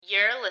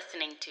You're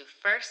listening to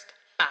First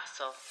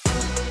Paso.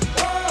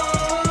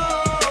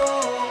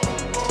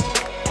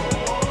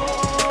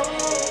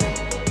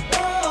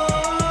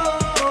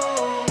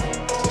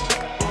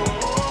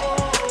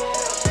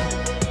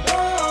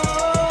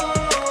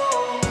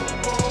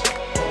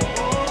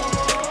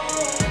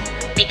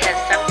 Because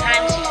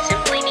sometimes you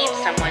simply need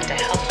someone to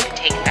help you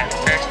take that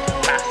first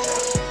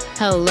paso.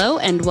 Hello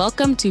and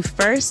welcome to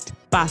First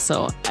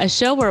Paso, a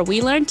show where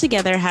we learn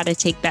together how to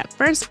take that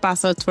first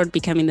paso toward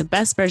becoming the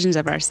best versions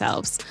of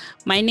ourselves.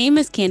 My name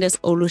is Candace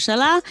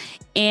Olushala,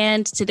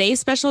 and today's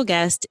special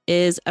guest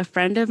is a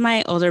friend of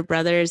my older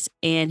brother's,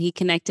 and he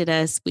connected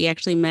us. We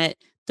actually met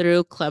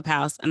through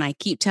Clubhouse, and I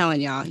keep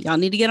telling y'all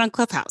need to get on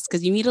Clubhouse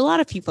because you meet a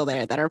lot of people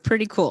there that are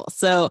pretty cool.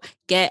 So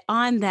get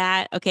on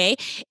that, okay?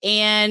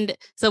 And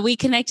so we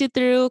connected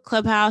through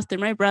Clubhouse, through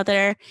my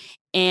brother,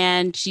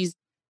 and she's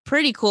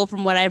pretty cool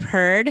from what I've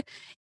heard.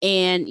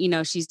 And, you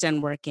know, she's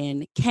done work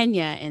in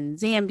Kenya and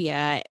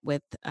Zambia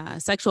with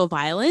sexual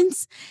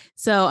violence.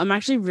 So I'm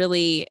actually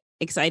really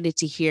excited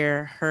to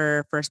hear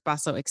her first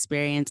Paso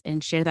experience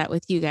and share that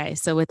with you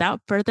guys. So without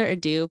further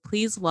ado,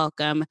 please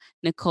welcome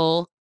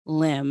Nicole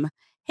Lim.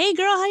 Hey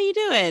girl, how you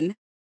doing?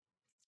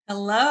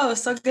 Hello.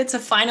 So good to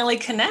finally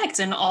connect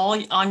and all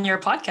on your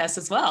podcast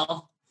as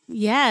well.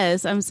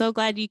 Yes, I'm so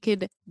glad you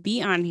could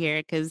be on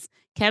here because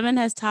Kevin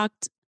has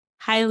talked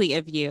highly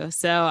of you.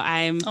 So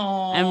I'm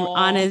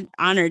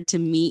honored to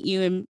meet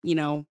you and, you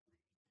know,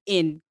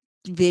 in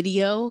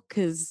video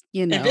because,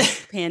 you know,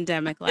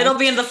 pandemic life. It'll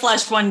be in the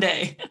flesh one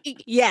day.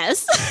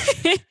 Yes.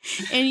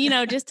 And, you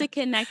know, just to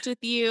connect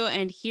with you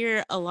and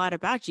hear a lot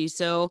about you.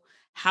 So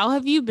how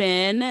have you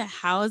been?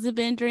 How has it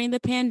been during the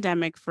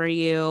pandemic for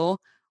you?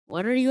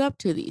 What are you up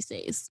to these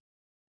days?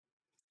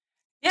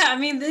 Yeah, I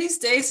mean, these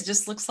days it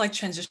just looks like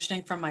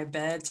transitioning from my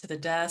bed to the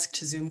desk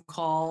to Zoom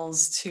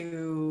calls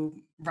to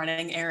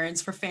running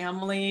errands for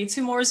family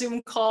to more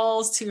Zoom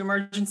calls to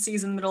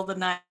emergencies in the middle of the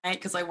night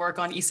because I work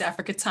on East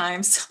Africa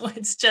time. So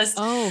it's just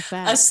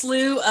a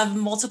slew of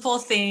multiple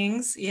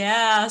things.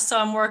 Yeah. So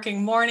I'm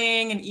working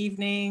morning and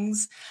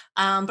evenings,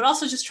 but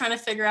also just trying to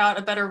figure out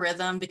a better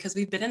rhythm because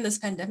we've been in this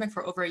pandemic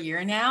for over a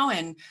year now.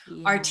 And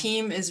our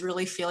team is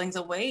really feeling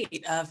the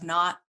weight of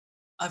not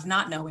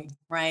knowing,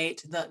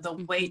 right?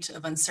 The weight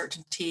of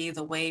uncertainty,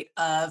 the weight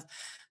of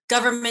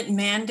government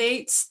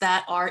mandates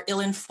that are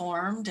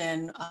ill-informed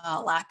and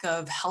lack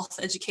of health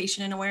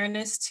education and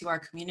awareness to our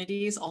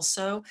communities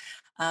also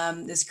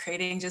is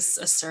creating just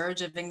a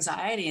surge of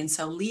anxiety. And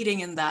so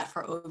leading in that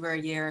for over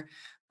a year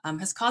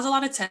has caused a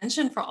lot of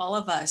tension for all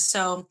of us.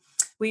 So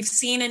we've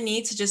seen a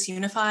need to just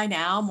unify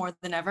now more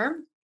than ever.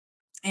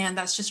 And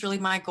that's just really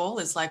my goal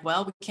is like,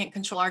 well, we can't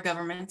control our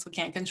governments, we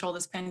can't control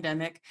this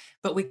pandemic,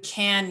 but we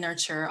can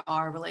nurture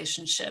our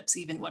relationships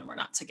even when we're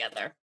not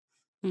together.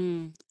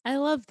 I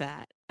love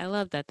that. I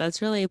love that.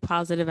 That's really a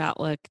positive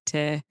outlook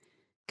to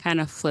kind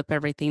of flip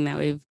everything that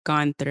we've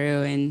gone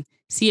through and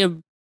see a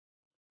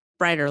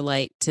brighter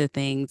light to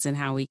things and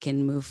how we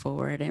can move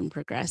forward and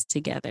progress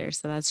together.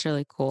 So that's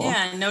really cool.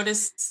 Yeah, and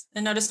notice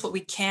what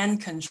we can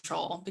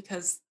control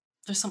because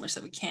there's so much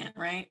that we can't,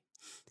 right?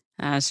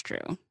 That's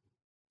true.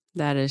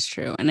 That is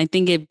true. And I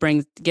think it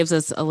gives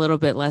us a little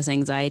bit less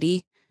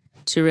anxiety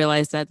to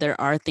realize that there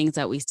are things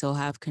that we still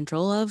have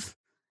control of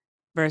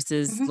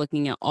versus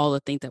looking at all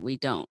the things that we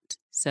don't.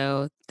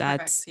 So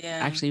that's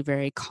actually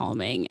very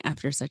calming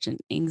after such an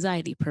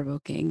anxiety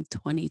provoking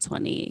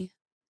 2020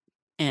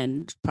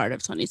 and part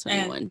of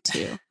 2021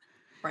 too.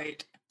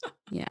 Right.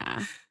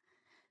 Yeah.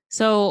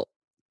 So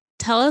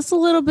tell us a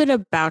little bit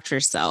about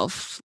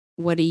yourself.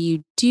 What do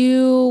you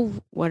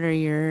do? What are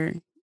your,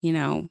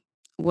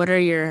 what are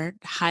your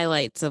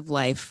highlights of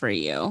life for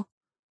you?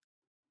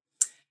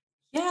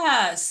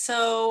 Yeah,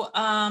 so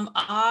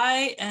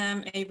I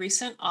am a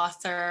recent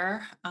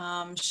author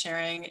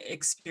sharing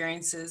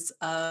experiences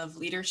of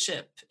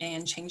leadership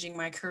and changing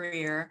my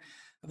career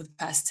over the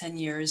past 10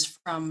 years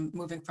from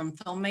moving from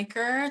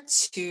filmmaker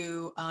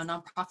to a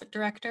nonprofit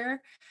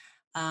director.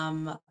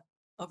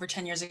 Over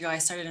 10 years ago, I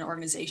started an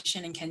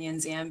organization in Kenya and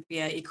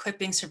Zambia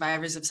equipping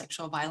survivors of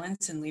sexual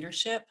violence in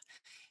leadership.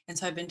 And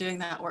so I've been doing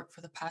that work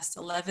for the past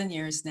 11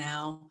 years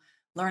now,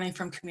 learning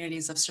from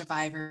communities of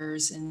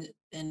survivors and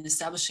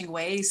establishing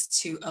ways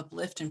to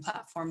uplift and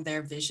platform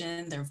their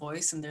vision, their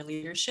voice, and their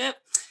leadership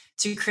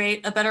to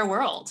create a better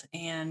world.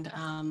 And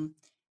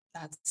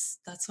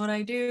that's what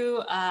I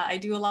do. I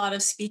do a lot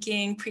of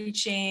speaking,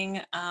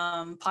 preaching,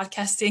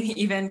 podcasting,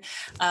 even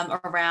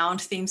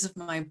around themes of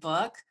my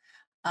book.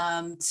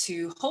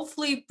 To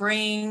hopefully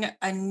bring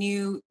a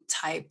new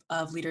type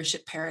of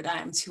leadership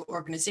paradigm to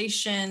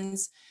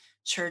organizations,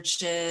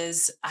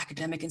 churches,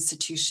 academic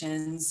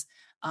institutions,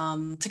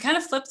 to kind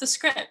of flip the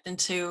script and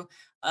to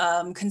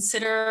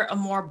consider a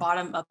more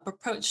bottom-up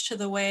approach to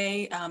the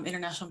way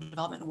international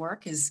development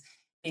work is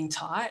being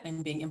taught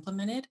and being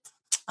implemented.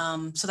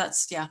 So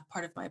that's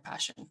part of my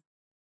passion.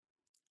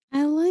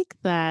 I like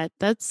that.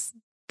 That's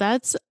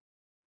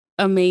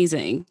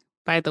amazing.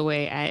 By the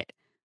way,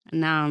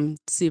 now I'm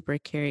super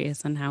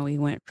curious on how we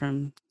went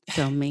from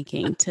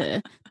filmmaking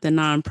to the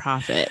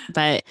nonprofit.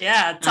 But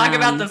yeah, talk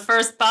about the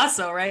first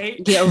basso,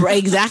 right? Yeah, right,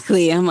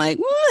 exactly. I'm like,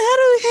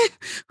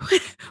 well,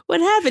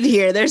 what happened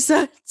here? There's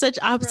such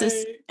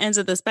opposite ends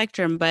of the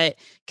spectrum, but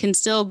can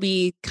still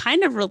be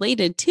kind of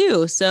related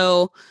too.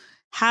 So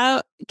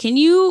how can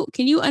you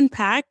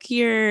unpack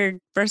your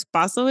first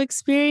basso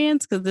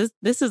experience? Because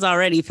this is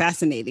already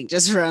fascinating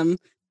just from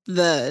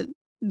the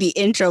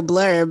intro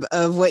blurb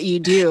of what you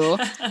do.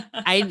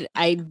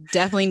 I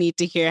definitely need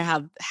to hear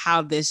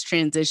how this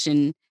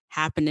transition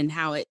happened and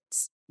how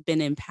it's been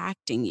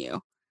impacting you.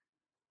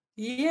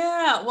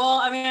 Yeah, well,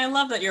 I mean, I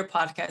love that your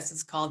podcast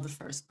is called The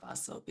First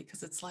Basso,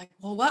 because it's like,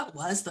 well, what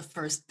was the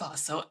first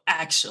basso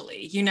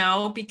actually?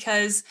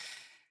 Because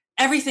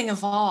everything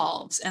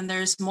evolves and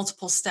there's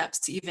multiple steps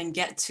to even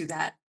get to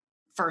that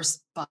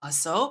first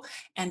basso.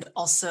 And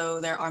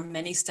also there are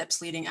many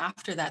steps leading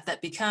after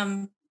that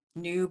become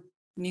new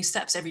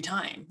steps every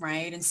time,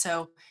 right? And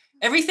so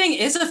everything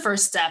is a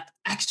first step,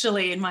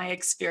 actually, in my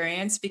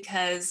experience,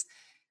 because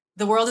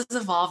the world is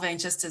evolving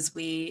just as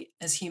we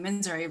as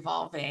humans are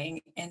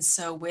evolving. And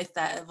so with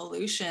that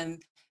evolution,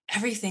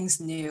 everything's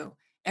new.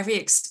 Every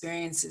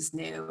experience is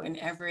new, and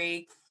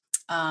every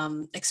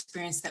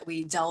experience that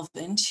we delve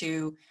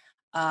into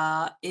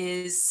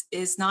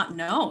is not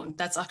known.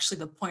 That's actually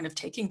the point of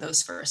taking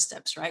those first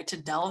steps, right? To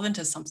delve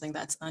into something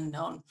that's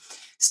unknown.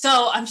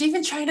 So I'm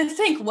even trying to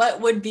think what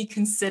would be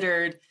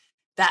considered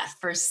that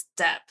first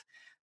step.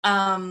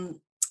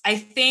 I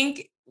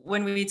think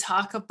when we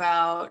talk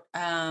about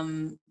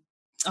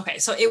okay,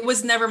 so it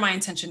was never my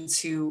intention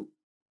to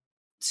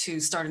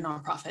start a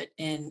nonprofit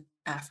in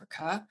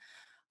Africa.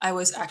 I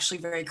was actually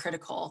very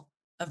critical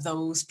of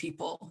those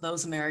people,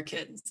 those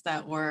Americans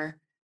that were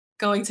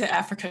going to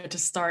Africa to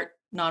start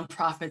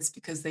nonprofits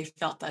because they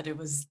felt that it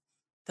was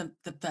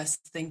the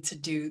best thing to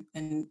do.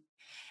 And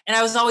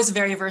I was always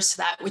very averse to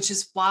that, which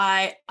is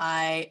why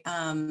I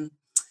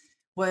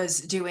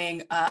was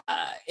doing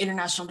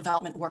international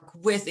development work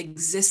with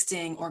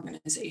existing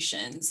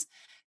organizations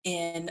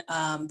in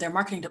their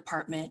marketing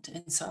department.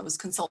 And so I was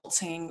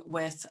consulting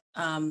with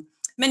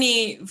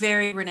many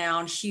very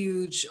renowned,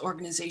 huge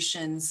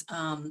organizations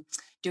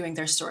doing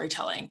their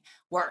storytelling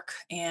work.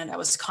 And I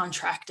was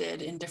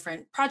contracted in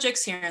different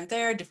projects here and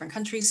there, different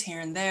countries here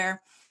and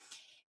there.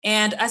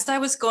 And as I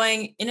was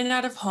going in and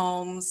out of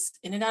homes,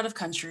 in and out of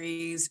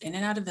countries, in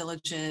and out of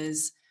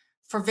villages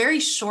for very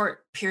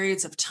short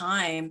periods of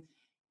time,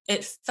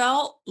 it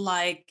felt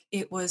like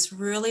it was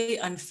really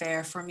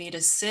unfair for me to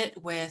sit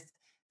with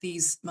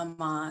these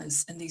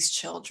mamas and these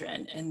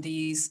children and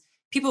these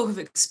people who've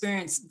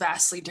experienced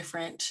vastly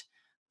different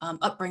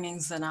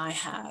upbringings than I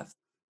have,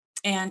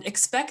 and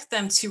expect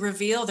them to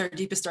reveal their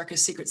deepest,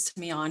 darkest secrets to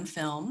me on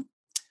film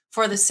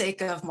for the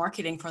sake of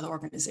marketing for the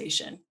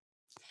organization.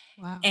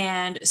 Wow.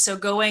 And so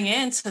going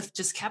in to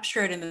just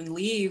capture it and then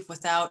leave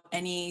without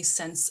any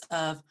sense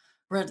of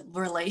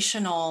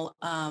relational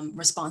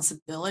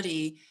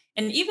responsibility,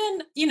 and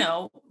even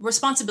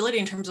responsibility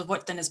in terms of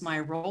what then is my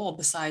role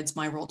besides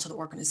my role to the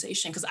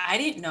organization, because I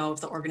didn't know if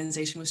the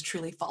organization was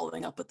truly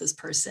following up with this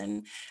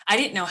person. I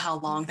didn't know how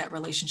long that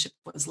relationship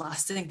was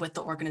lasting with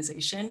the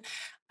organization.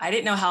 I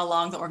didn't know how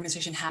long the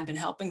organization had been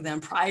helping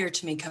them prior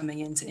to me coming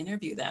in to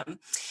interview them.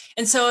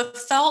 And so it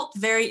felt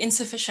very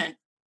insufficient.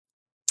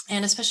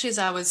 And especially as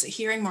I was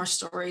hearing more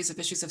stories of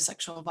issues of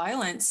sexual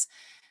violence,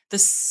 the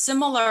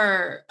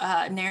similar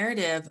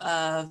narrative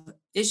of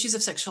issues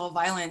of sexual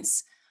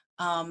violence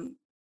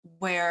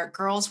where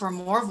girls were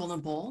more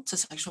vulnerable to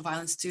sexual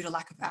violence due to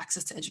lack of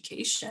access to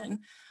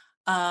education,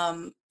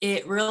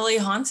 it really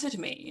haunted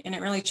me, and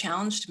it really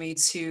challenged me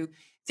to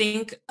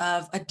think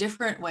of a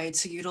different way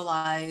to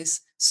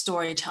utilize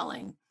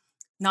storytelling,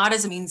 not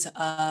as a means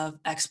of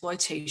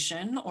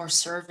exploitation or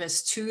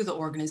service to the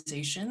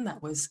organization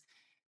that was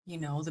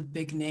the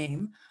big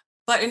name,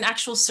 but in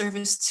actual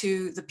service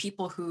to the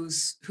people who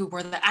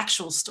were the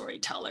actual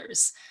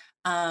storytellers.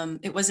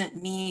 It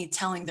wasn't me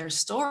telling their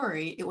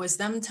story, it was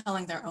them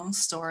telling their own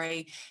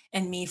story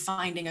and me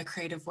finding a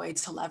creative way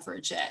to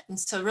leverage it. And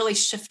so really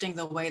shifting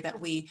the way that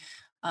we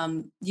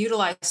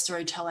utilize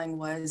storytelling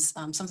was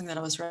something that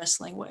I was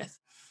wrestling with.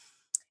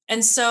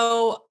 And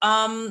so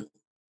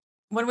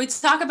when we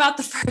talk about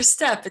the first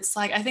step, it's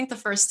like, I think the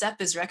first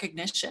step is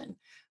recognition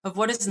of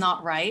what is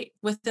not right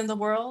within the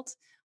world.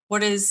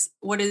 What is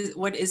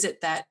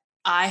it that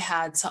I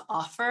had to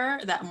offer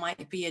that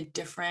might be a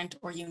different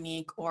or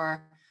unique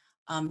or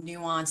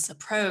nuanced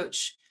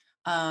approach,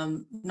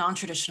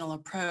 non-traditional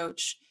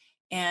approach,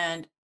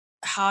 and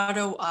how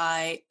do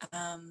I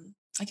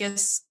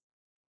guess,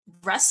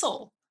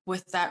 wrestle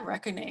with that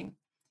reckoning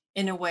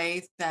in a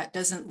way that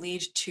doesn't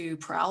lead to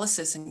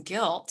paralysis and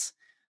guilt,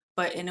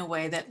 but in a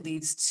way that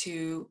leads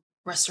to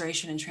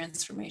restoration and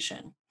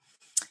transformation.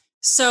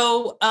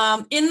 So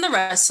in the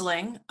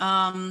wrestling,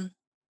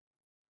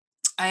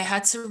 I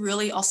had to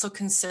really also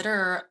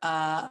consider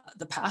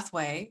the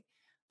pathway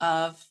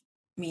of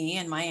me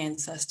and my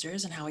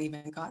ancestors and how I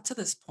even got to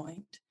this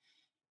point.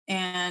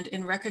 And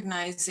in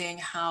recognizing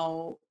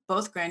how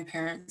both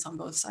grandparents on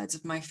both sides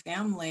of my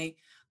family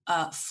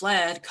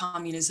fled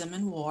communism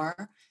and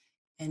war,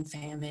 and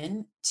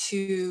famine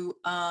to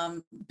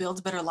build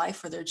a better life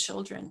for their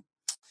children.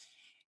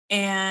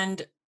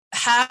 And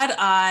had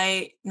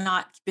I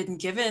not been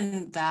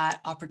given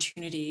that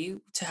opportunity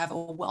to have a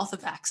wealth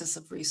of access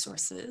of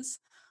resources,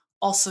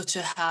 also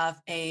to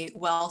have a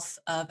wealth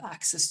of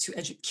access to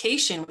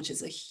education, which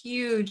is a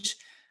huge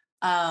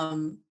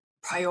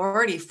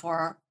priority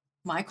for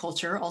my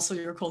culture, also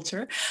your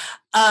culture,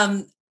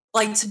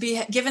 like to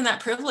be given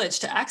that privilege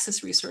to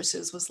access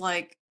resources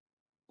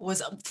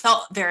was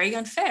felt very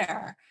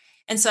unfair.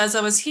 And so as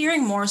I was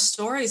hearing more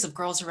stories of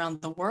girls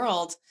around the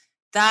world,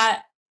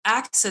 that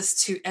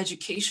access to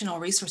educational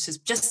resources,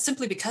 just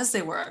simply because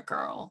they were a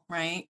girl,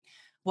 right,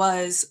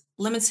 was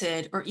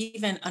limited or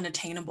even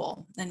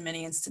unattainable in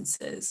many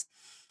instances.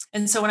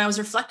 And so when I was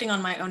reflecting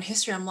on my own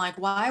history, I'm like,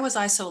 why was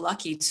I so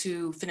lucky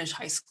to finish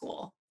high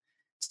school,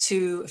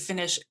 to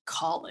finish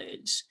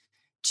college,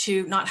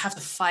 to not have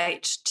to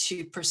fight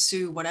to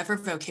pursue whatever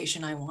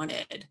vocation I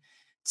wanted,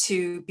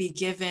 to be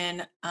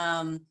given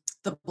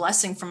the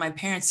blessing from my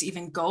parents to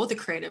even go the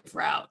creative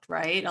route,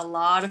 right? A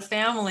lot of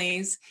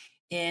families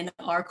in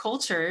our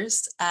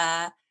cultures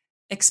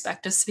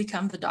expect us to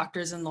become the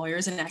doctors and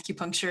lawyers and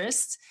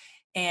acupuncturists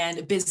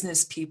and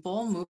business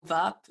people, move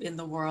up in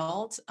the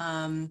world,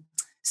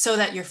 so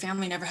that your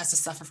family never has to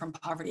suffer from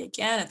poverty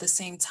again. At the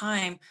same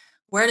time,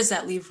 where does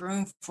that leave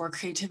room for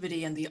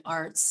creativity and the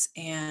arts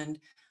and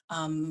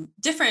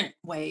different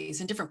ways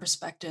and different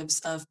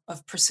perspectives of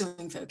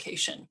pursuing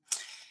vocation?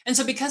 And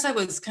so because I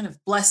was kind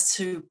of blessed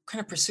to kind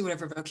of pursue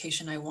whatever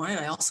vocation I wanted,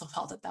 I also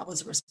felt that that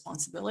was a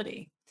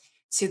responsibility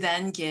to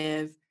then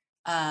give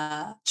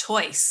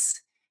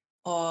choice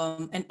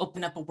and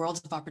open up a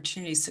world of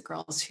opportunities to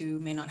girls who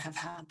may not have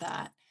had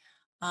that.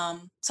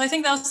 So I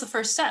think that was the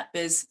first step,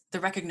 is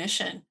the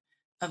recognition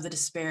of the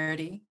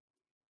disparity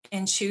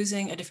and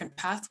choosing a different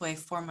pathway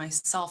for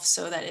myself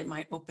so that it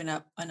might open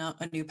up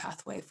a new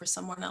pathway for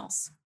someone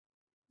else.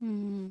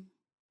 Mm,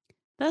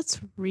 that's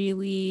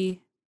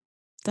really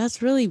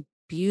that's really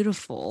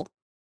beautiful.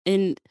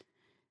 And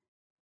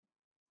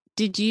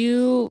did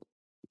you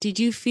did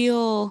you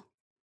feel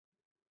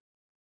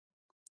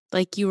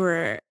like you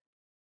were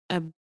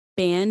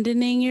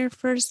abandoning your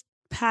first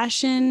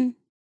passion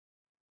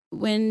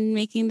when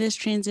making this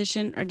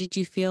transition, or did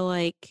you feel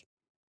like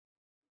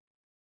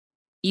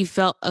you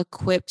felt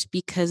equipped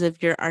because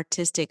of your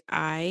artistic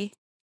eye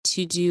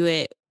to do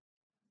it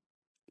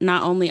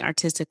not only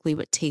artistically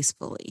but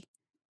tastefully?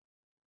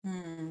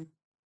 Hmm.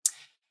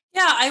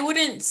 Yeah,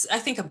 I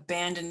think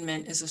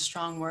abandonment is a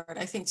strong word.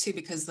 I think too,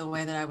 because the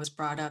way that I was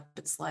brought up,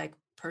 it's like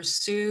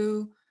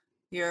pursue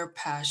your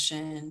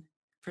passion,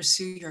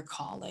 pursue your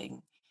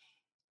calling.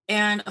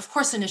 And of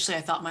course, initially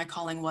I thought my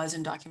calling was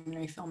in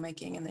documentary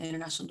filmmaking and the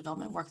international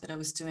development work that I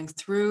was doing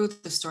through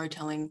the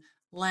storytelling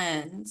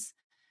lens.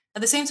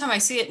 At the same time, I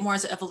see it more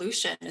as an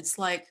evolution. It's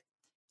like,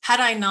 had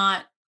I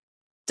not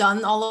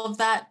done all of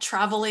that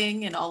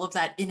traveling and all of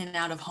that in and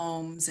out of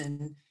homes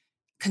and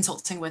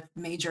consulting with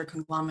major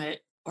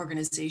conglomerate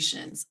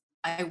organizations,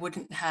 I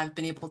wouldn't have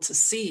been able to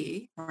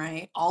see,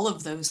 right, all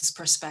of those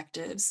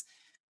perspectives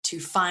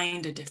to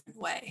find a different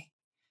way.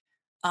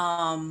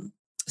 Um,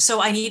 so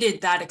I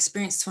needed that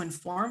experience to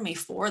inform me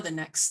for the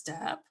next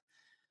step,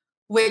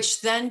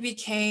 which then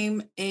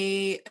became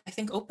I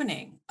think,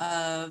 opening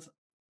of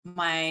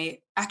my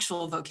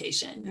actual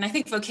vocation. And I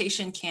think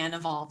vocation can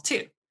evolve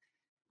too.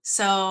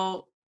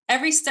 So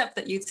every step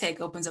that you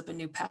take opens up a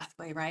new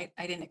pathway, right?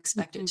 I didn't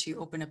expect it Mhm. to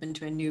open up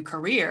into a new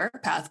career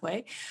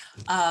pathway,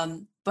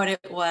 but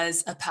it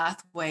was a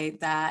pathway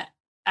that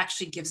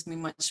actually gives me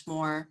much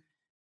more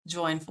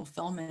joy and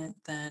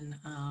fulfillment than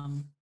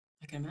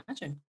I can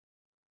imagine.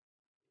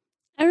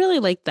 I really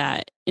like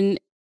that. And,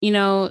 you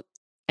know,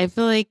 I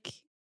feel like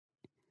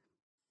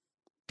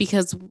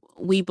because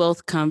we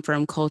both come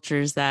from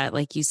cultures that,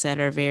 like you said,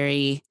 are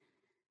very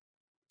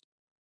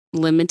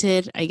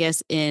limited, I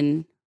guess,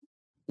 in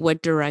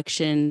what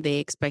direction they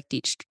expect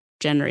each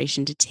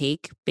generation to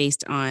take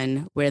based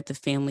on where the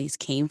families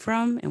came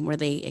from and where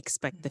they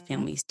expect the Mhm.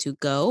 families to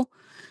go.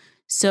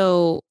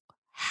 So,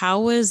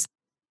 how was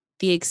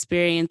the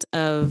experience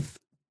of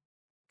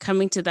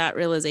coming to that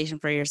realization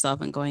for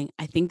yourself and going,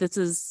 I think this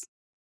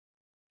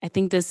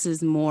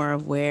is more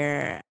of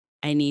where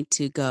I need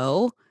to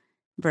go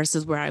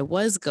versus where I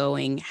was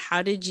going?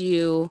 How did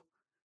you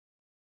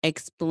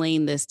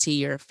explain this to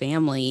your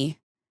family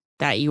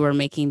that you were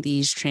making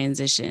these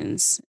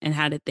transitions, and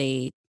how did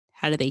they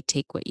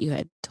take what you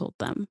had told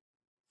them?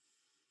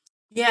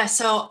 Yeah,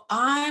 so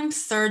I'm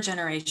third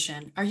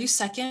generation. Are you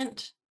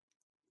second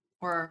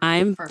or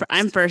I'm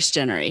first? first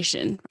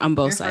generation on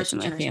both You're sides of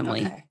first my generation.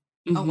 family. Okay.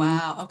 Oh, Mhm.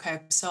 wow.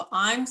 Okay. So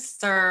I'm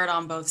third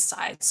on both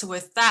sides. So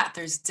with that,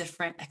 there's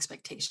different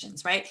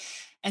expectations, right?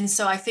 And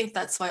so I think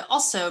that's why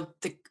also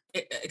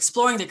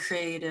exploring the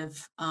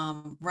creative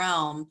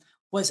realm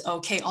was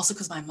okay. Also,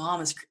 because my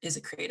mom is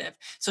a creative,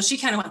 so she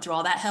kind of went through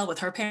all that hell with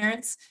her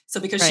parents. So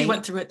because she Right.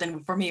 went through it,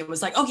 then for me it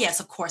was like, oh yes,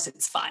 of course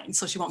it's fine.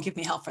 So she won't give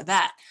me hell for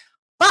that.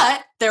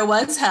 But there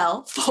was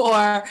hell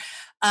for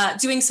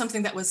doing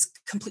something that was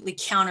completely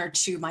counter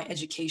to my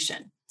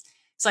education.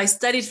 So I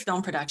studied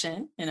film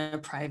production in a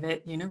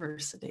private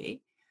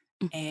university.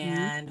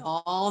 And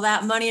all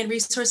that money and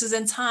resources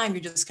and time,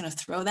 you're just going to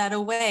throw that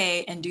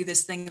away and do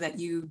this thing that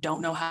you don't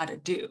know how to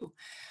do.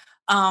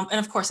 And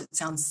of course, it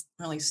sounds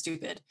really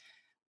stupid.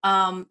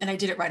 And I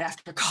did it right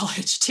after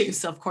college too.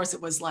 So of course,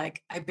 it was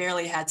like I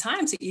barely had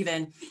time to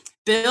even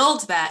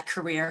build that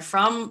career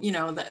from,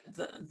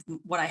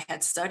 what I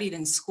had studied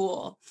in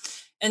school.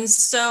 And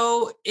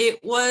so it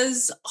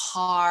was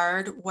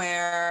hard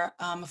where,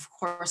 of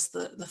course,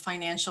 the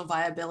financial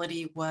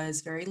viability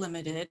was very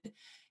limited.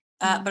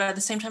 But at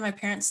the same time, my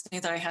parents knew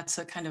that I had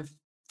to kind of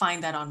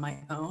find that on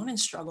my own and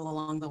struggle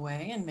along the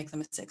way and make the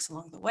mistakes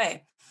along the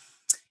way.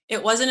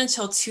 It wasn't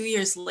until 2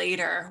 years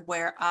later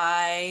where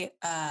I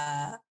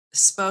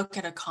spoke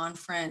at a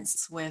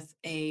conference with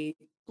a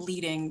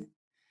leading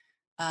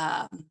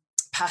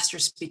pastor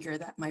speaker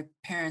that my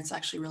parents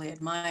actually really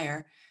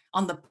admire.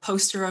 On the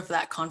poster of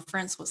that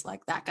conference was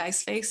like that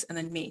guy's face and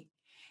then me.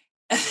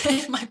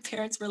 And my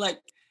parents were like,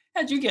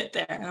 "How'd you get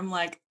there?" And I'm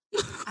like,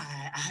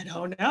 I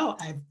don't know.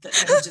 I'm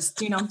just,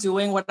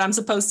 doing what I'm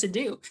supposed to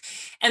do.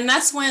 And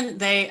that's when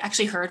they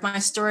actually heard my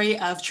story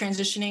of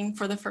transitioning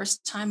for the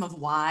first time, of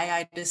why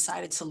I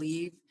decided to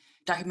leave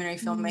documentary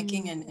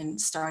filmmaking and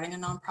starting a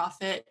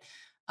nonprofit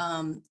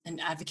and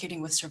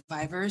advocating with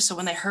survivors. So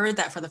when they heard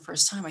that for the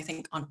first time, I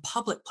think on a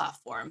public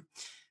platform,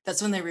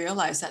 that's when they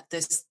realized that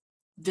this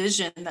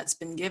vision that's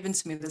been given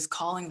to me, this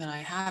calling that I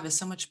have, is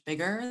so much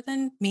bigger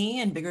than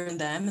me and bigger than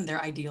them and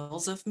their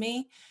ideals of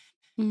me,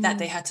 that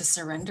they had to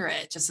surrender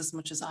it just as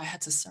much as I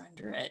had to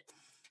surrender it.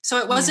 So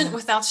it wasn't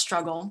without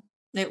struggle.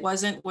 It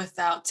wasn't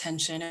without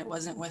tension. It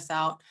wasn't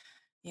without,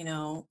 a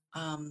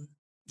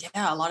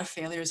lot of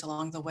failures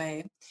along the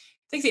way.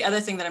 I think the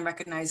other thing that I'm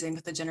recognizing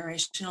with the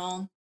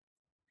generational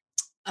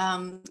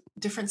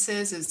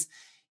differences is,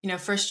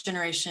 first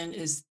generation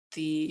is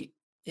the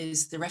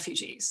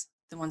refugees,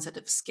 the ones that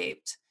have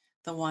escaped,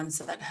 the ones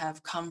that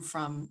have come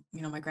from,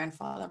 my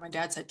grandfather, my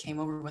dad said, came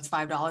over with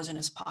 $5 in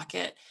his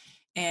pocket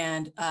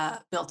and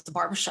built the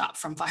barbershop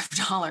from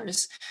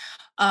 $5.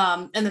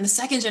 And then the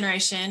second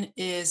generation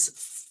is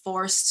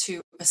forced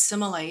to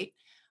assimilate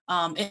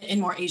in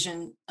more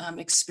Asian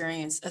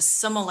experience,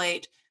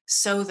 assimilate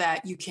so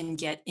that you can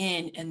get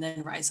in and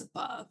then rise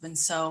above. And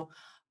so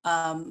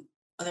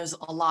there's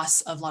a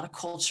loss of a lot of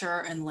culture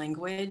and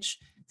language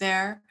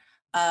there,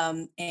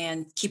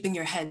 and keeping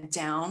your head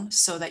down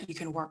so that you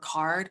can work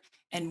hard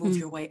and move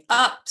your way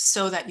up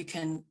so that you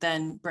can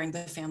then bring the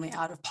family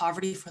out of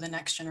poverty for the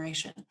next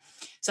generation.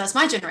 So that's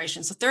my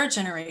generation. So third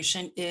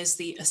generation is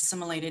the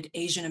assimilated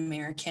Asian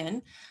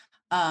American,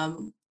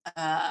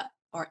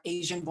 or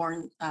Asian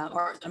born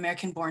or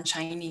American born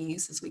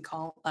Chinese, as we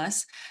call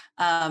us,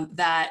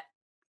 that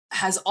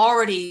has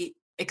already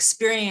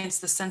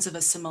experienced the sense of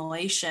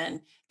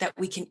assimilation that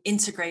we can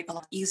integrate a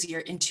lot easier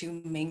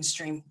into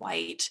mainstream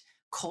white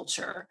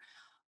culture.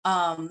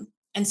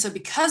 And so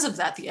because of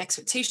that, the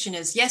expectation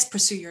is, yes,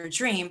 pursue your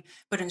dream,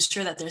 but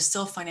ensure that there's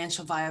still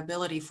financial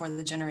viability for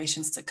the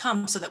generations to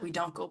come so that we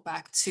don't go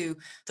back to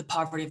the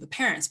poverty of the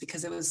parents,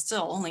 because it was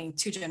still only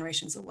 2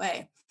 generations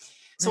away.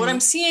 So what I'm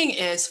seeing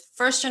is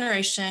first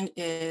generation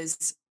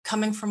is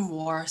coming from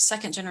war.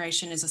 Second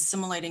generation is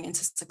assimilating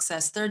into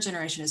success. Third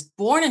generation is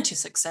born into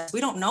success. We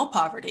don't know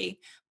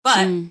poverty,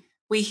 but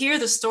we hear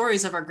the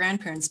stories of our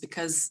grandparents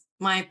because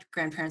my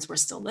grandparents were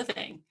still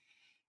living.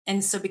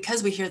 And so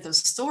because we hear those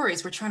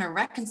stories, we're trying to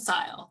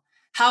reconcile,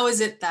 how is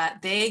it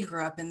that they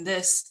grew up in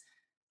this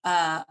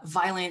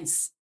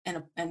violence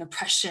and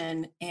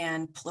oppression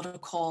and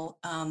political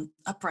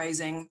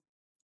uprising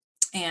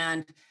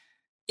and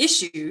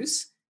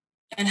issues,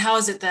 and how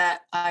is it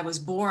that I was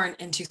born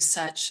into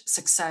such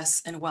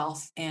success and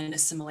wealth and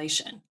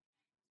assimilation?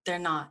 They're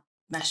not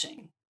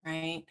meshing,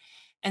 right?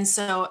 And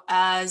so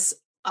as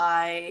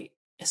I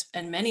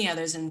and many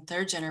others in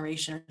third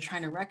generation are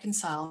trying to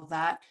reconcile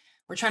that,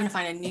 we're trying to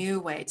find a new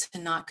way to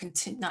not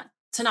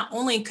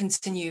only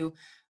continue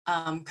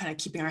kind of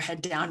keeping our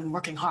head down and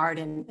working hard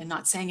and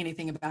not saying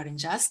anything about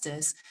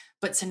injustice,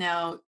 but to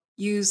now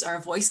use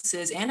our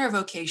voices and our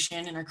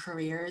vocation and our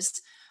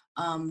careers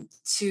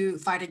to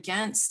fight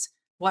against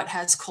what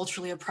has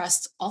culturally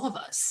oppressed all of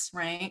us,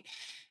 right?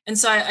 And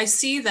so I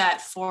see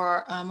that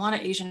for a lot of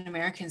Asian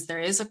Americans,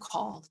 there is a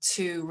call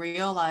to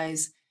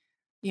realize,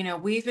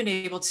 we've been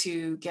able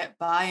to get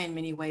by in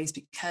many ways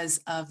because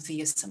of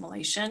the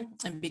assimilation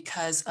and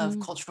because of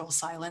cultural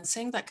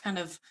silencing that kind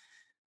of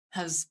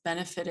has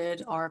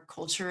benefited our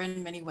culture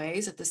in many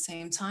ways. At the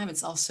same time,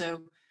 it's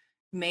also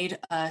made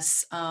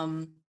us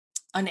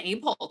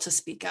unable to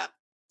speak up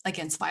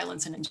against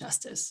violence and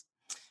injustice.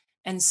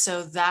 And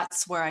so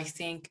that's where I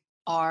think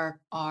our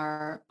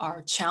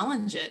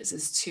challenge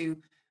is to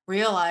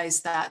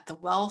realize that the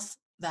wealth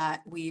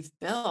that we've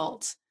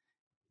built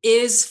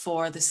is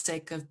for the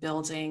sake of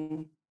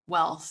building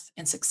wealth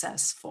and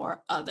success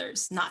for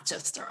others, not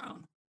just our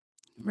own.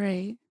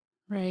 Right.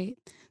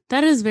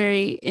 That is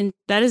very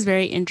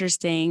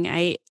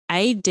interesting.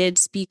 I did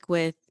speak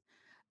with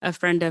a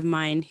friend of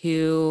mine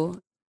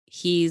who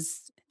I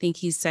think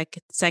he's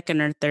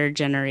second or third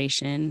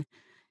generation.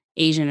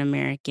 Asian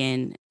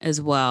American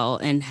as well,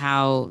 and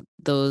how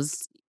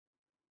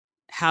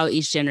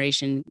each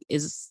generation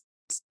is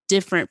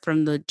different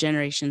from the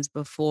generations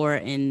before,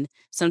 and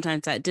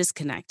sometimes that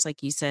disconnect,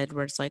 like you said,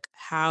 where it's like,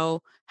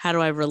 how do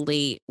I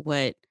relate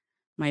what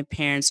my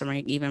parents or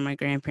even my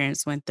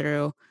grandparents went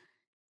through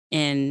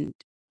and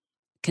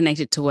connect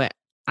it to what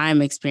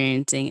I'm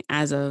experiencing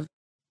as a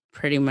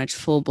pretty much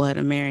full-blood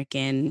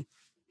American,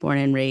 born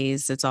and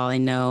raised, that's all I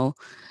know,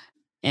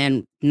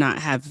 and not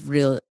have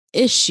real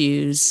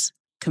issues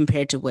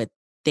compared to what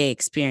they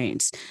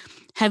experienced.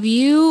 Have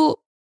you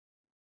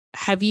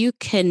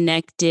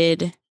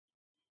connected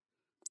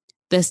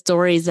the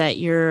stories that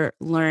you're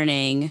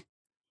learning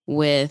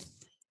with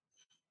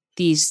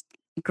these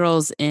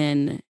girls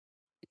in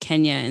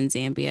Kenya and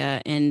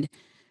Zambia and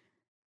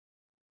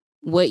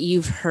what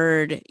you've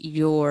heard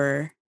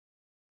your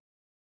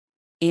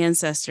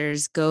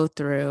ancestors go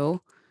through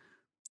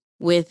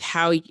with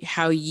how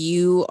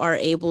you are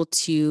able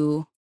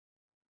to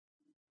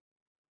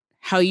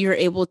how you're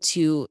able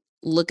to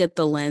look at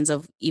the lens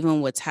of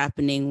even what's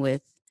happening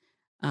with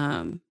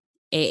um,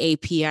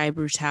 AAPI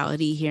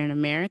brutality here in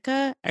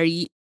America? Are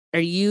you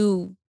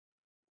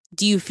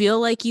do you feel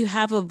like you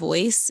have a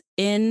voice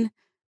in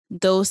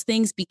those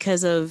things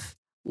because of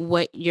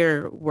what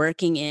you're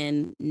working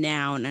in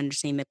now and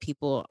understanding that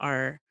people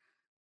are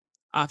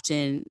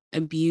often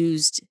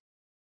abused,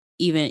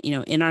 even,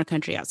 in our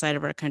country, outside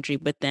of our country,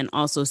 but then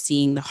also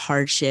seeing the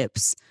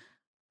hardships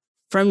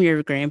from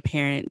your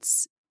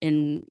grandparents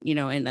and,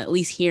 and at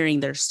least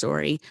hearing their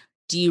story?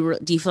 Do you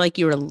feel like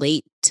you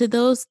relate to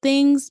those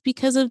things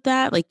because of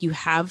that? Like you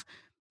have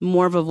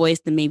more of a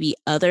voice than maybe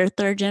other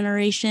third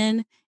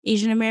generation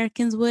Asian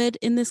Americans would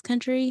in this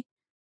country?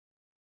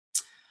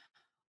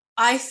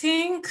 I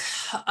think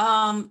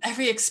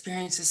every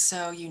experience is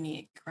so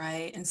unique,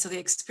 right? And so the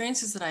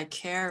experiences that I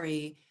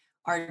carry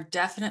are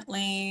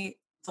definitely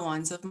the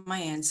ones of my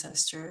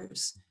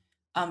ancestors,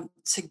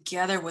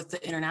 together with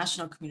the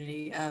international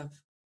community of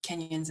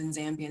Kenyans and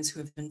Zambians who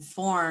have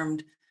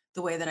informed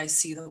the way that I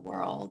see the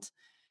world.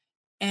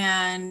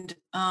 And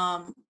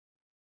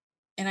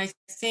and I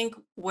think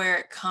where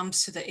it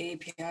comes to the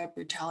API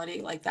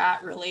brutality, like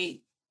that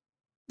really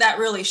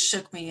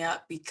shook me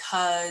up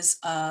because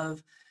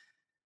of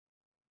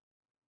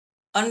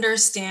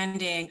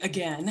understanding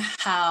again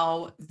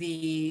how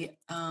the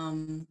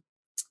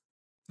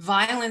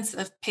violence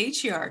of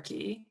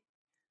patriarchy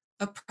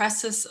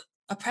oppresses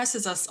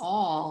oppresses us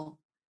all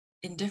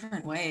in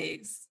different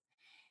ways.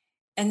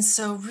 And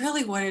so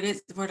really what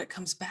it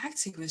comes back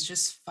to is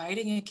just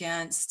fighting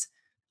against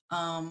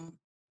um,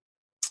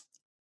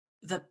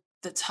 the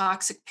the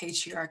toxic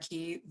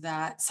patriarchy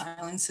that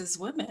silences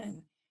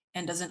women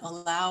and doesn't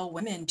allow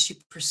women to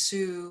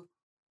pursue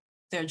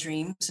their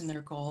dreams and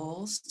their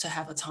goals, to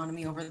have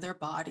autonomy over their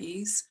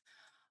bodies,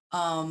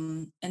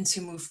 and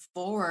to move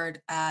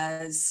forward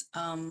as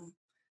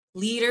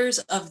leaders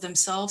of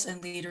themselves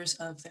and leaders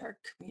of their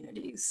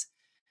communities.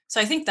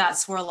 So I think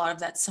that's where a lot of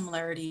that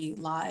similarity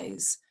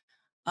lies.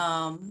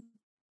 Um,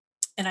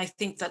 and I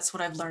think that's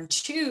what I've learned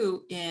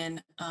too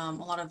in a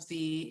lot of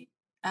the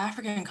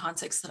African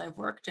contexts that I've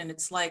worked in.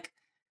 It's like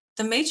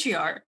the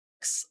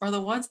matriarchs are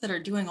the ones that are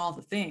doing all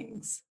the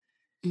things,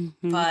 Hmm.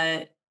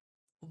 but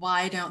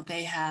why don't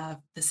they have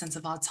the sense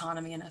of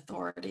autonomy and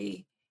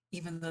authority,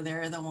 even though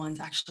they're the ones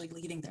actually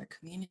leading their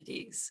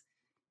communities?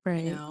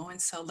 Right. And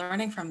so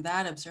learning from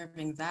that,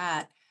 observing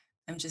that,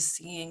 I'm just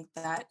seeing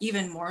that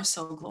even more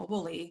so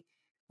globally,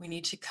 we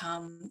need to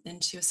come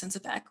into a sense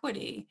of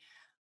equity,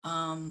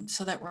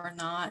 so that we're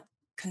not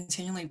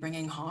continually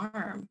bringing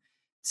harm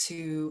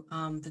to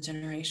the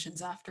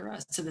generations after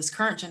us, to this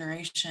current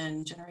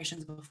generation,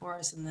 generations before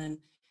us, and then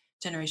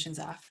generations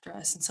after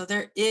us. And so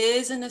there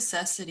is a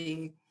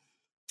necessity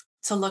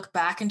to look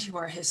back into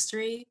our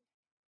history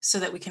so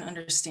that we can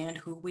understand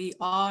who we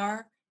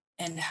are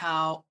and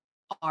how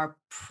our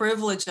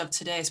privilege of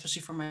today,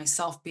 especially for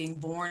myself being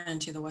born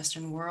into the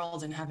Western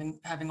world and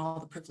having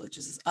all the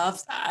privileges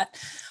of that,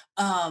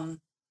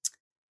 um,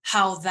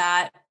 how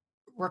that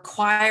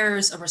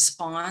requires a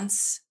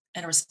response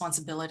and a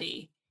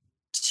responsibility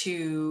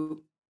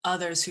to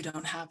others who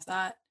don't have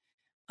that.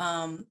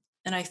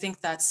 And I think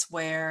that's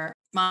where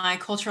my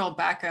cultural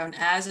background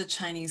as a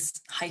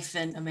Chinese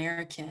hyphen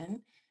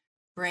American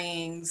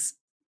brings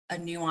a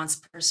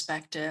nuanced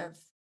perspective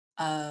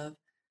of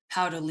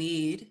how to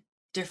lead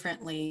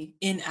differently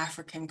in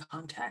African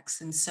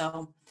contexts. And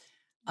so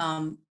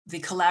the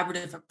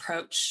collaborative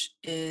approach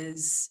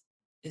is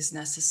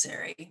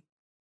necessary.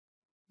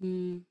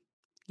 Mm,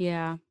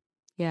 yeah.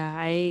 Yeah.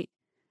 I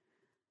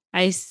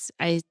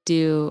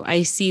do.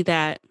 I see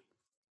that.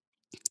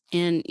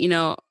 And,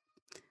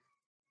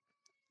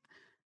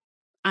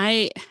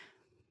 I,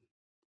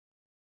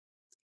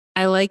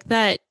 I like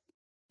that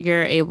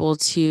you're able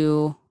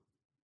to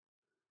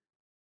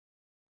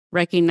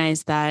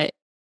recognize that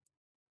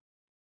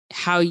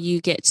how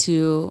you get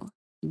to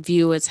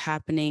view what's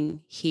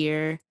happening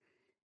here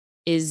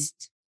is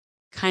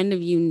kind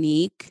of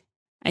unique,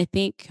 I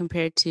think,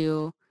 compared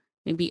to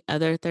maybe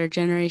other third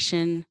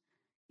generation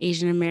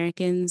Asian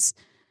Americans.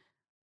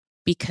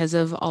 because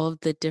of all of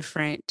the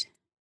different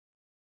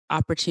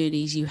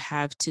opportunities you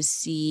have to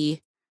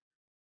see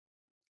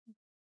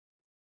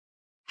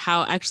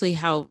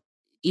how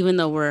even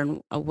though we're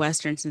in a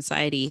Western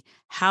society,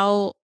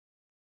 how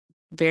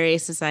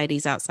various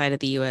societies outside of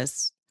the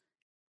US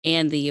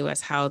and the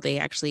US, how they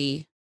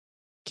actually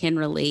can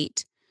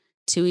relate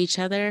to each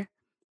other.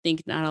 I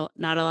think not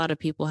a lot of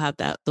people have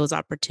those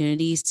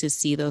opportunities to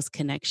see those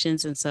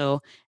connections, and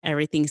so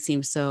everything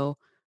seems so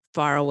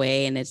far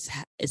away, and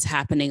it's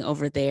happening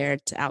over there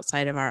to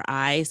outside of our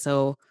eye.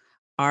 So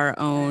our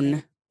own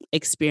Right.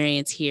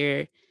 experience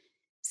here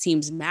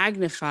seems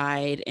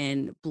magnified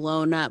and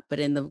blown up, but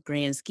in the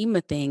grand scheme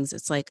of things,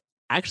 it's like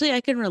actually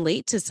I can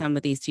relate to some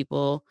of these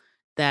people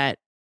that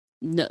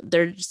no,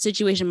 their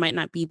situation might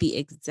not be the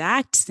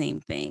exact same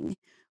thing,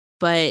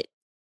 but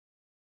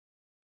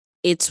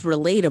it's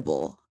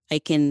relatable. I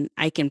can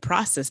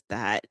process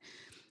that.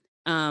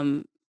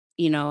 Um,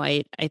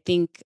 I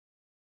think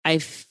I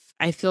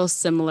feel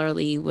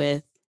similarly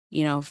with,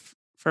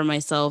 for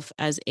myself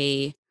as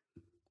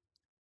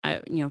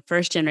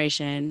first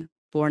generation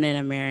born in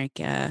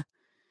America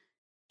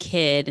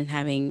kid and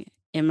having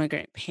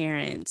immigrant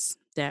parents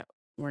that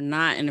were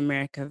not in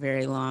America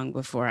very long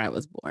before I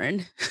was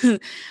born.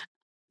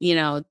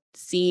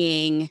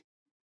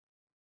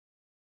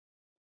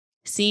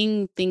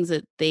 Seeing things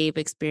that they've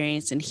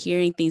experienced and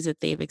hearing things that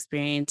they've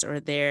experienced,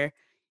 or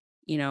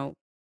you know,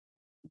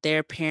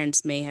 their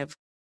parents may have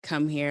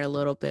come here a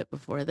little bit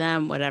before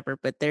them, whatever,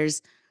 but there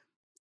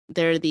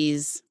are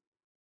these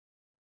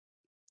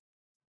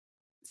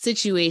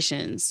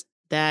situations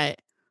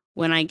that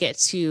when I get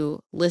to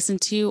listen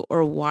to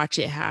or watch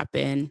it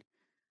happen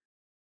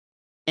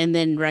and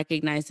then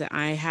recognize that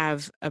I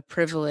have a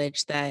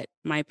privilege that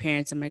my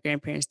parents and my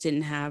grandparents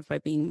didn't have by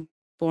being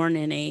born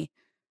in a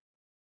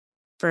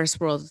first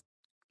world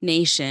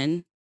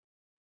nation,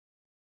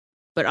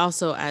 but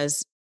also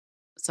as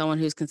someone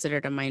who's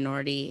considered a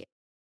minority,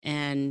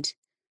 and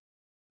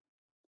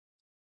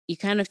you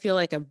kind of feel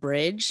like a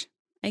bridge,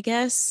 I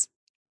guess,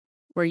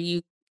 where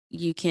you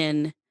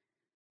can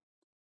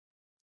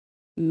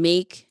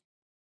make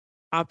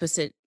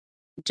opposite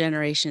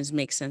generations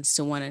make sense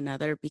to one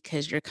another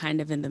because you're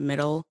kind of in the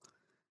middle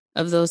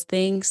of those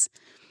things.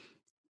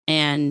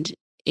 And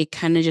it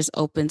kind of just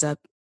opens up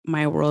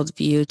my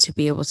worldview to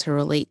be able to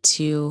relate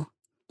to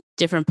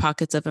different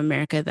pockets of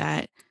America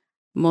that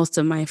most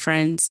of my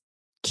friends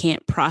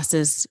can't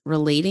process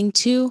relating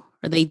to,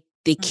 or Mhm.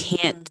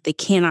 they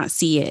cannot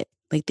see it.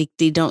 Like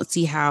they don't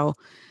see how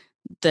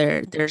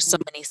there's so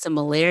Mhm. many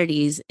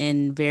similarities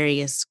in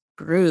various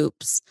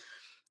groups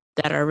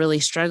that are really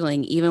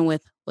struggling, even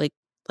with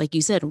like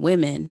you said,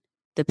 women,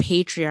 the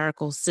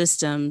patriarchal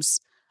systems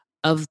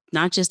of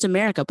not just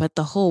America, but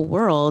the whole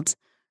world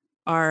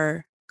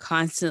are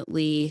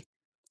constantly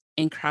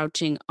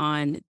encroaching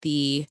on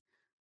the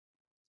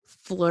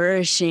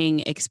flourishing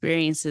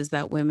experiences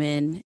that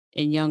women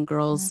and young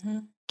girls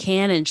Mhm.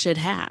 can and should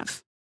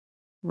have,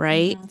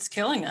 right? Mhm. It's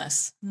killing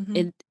us.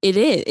 Mhm. It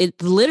is.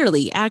 It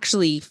literally,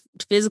 actually,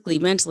 physically,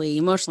 mentally,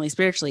 emotionally,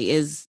 spiritually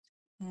is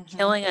Mhm.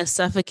 killing us,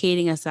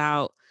 suffocating us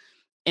out,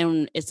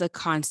 and it's a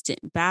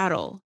constant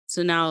battle.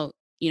 So now,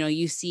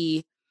 you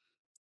see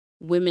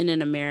women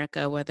in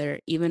America, whether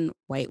even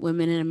white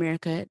women in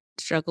America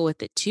struggle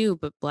with it too,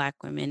 but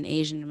Black women,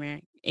 Asian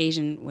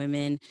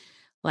women,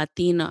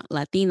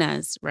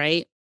 Latinas,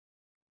 right?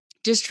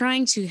 Just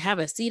trying to have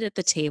a seat at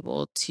the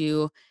table,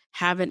 to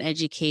have an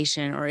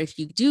education, or if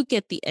you do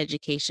get the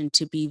education,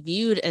 to be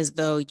viewed as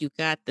though you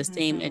got the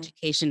same Mhm.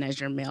 education as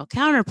your male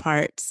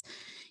counterparts,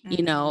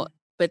 you know, Mhm.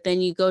 but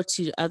then you go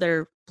to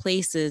other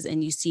places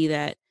and you see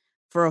that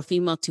for a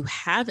female to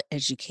have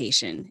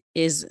education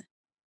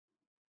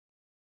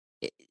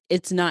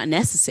it's not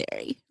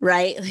necessary,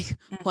 right? Like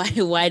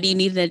Mhm. why do you Mhm.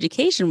 need an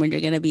education when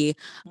you're going to be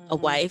a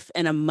Mhm. wife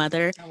and a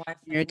mother, A wife and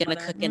and you're a going to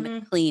mother. cook and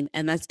Mhm. clean,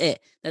 and that's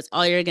it. That's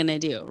all you're going to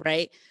do,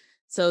 right?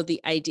 So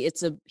the idea,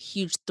 it's a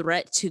huge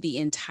threat to the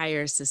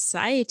entire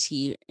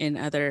society in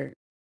other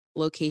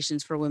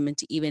locations for women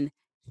to even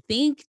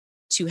think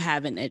to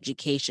have an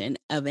education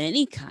of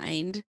any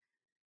kind,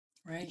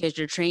 Right. because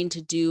you're trained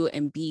to do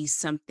and be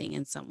something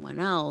in someone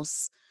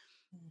else.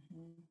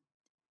 Mhm.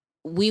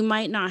 We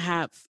might not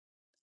have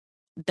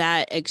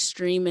that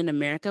extreme in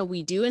America.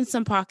 We do in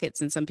some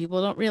pockets, and some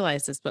people don't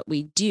realize this, but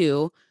we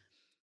do,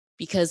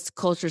 because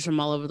cultures from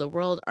all over the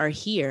world are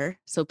here.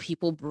 So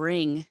people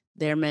bring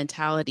their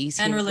mentalities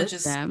And here with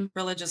religious them.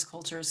 religious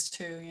cultures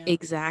too, yeah.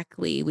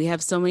 Exactly. We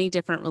have so many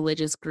different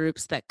religious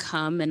groups that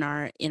come in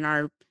our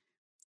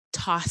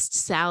tossed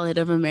salad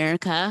of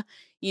America,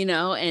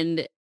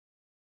 and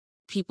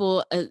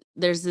people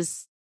there's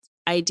this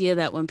idea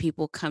that when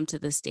people come to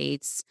the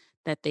States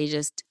that they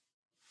just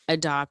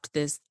adopt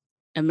this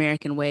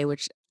American way,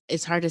 which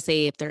it's hard to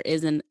say if there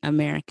is an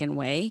American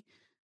way,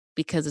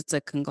 because it's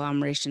a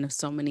conglomeration of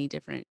so many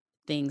different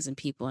things and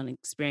people and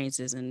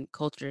experiences and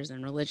cultures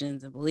and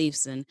religions and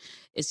beliefs. And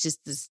it's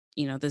just this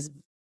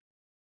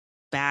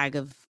bag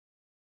of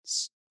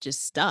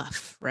just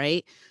stuff,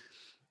 right?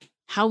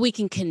 How we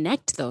can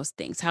connect those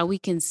things, how we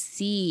can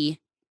see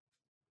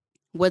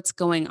what's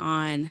going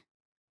on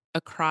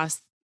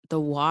across the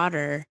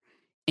water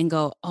and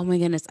go, oh my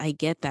goodness, I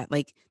get that.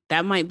 Like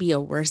that might be a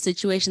worse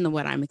situation than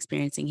what I'm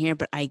experiencing here,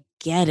 but I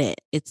get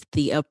it. It's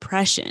the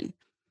oppression.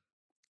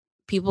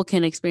 People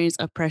can experience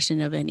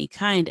oppression of any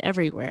kind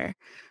everywhere,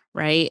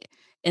 right?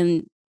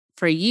 And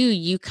for you,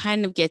 you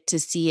kind of get to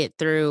see it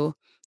through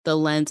the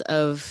lens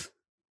of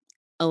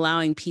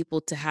allowing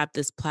people to have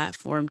this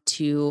platform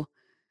to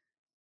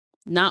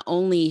not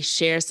only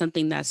share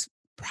something that's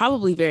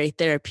probably very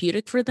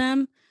therapeutic for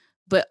them,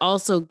 but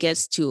also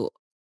gets to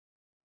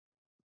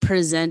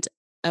present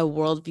a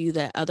worldview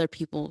that other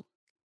people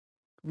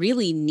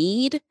really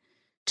need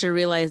to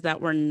realize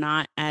that we're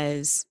not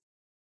as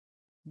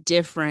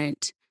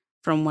different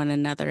from one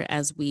another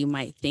as we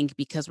might think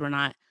because we're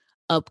not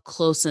up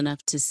close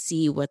enough to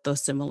see what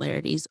those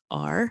similarities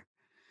are.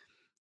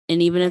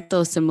 And even if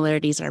those Right.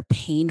 similarities are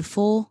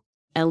painful,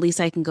 at least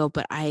I can go,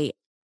 but I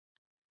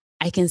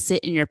can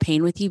sit in your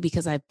pain with you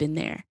because I've been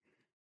there.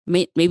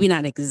 Maybe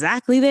not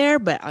exactly there,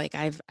 but like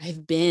I've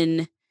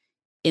been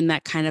in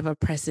that kind of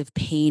oppressive,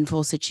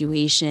 painful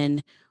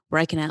situation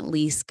where I can at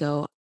least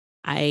go,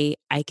 I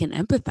can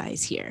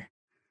empathize here,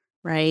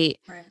 right?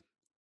 Right.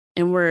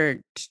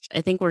 And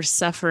I think we're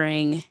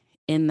suffering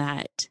in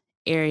that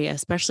area,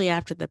 especially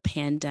after the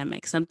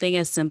pandemic. Something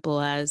as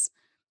simple as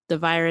the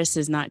virus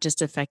is not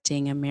just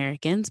affecting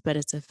Americans, but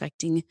it's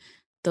affecting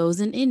those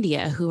in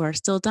India who are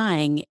still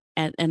dying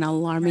at an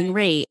alarming Right.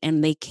 rate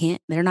and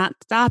they're not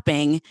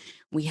stopping.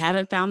 We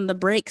haven't found the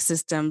brake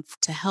system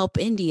to help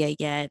India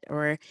yet,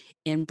 or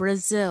in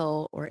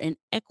Brazil, or in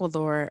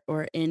Ecuador,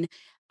 or in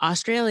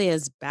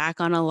Australia's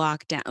back on a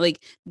lockdown.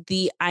 Like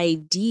the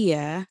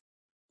idea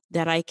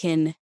that I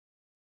can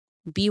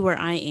be where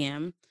I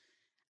am.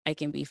 I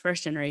can be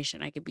first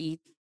generation. I could be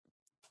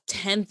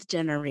 10th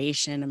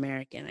generation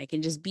American. I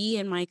can just be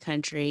in my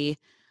country,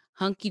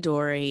 hunky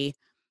dory.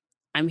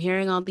 I'm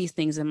hearing all these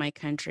things in my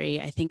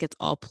country. I think it's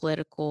all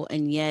political,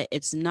 and yet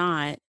it's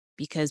not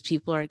because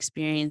people are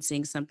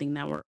experiencing something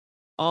that we're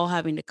all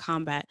having to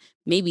combat,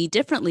 maybe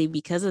differently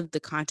because of the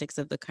context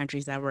of the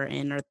countries that we're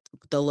in or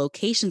the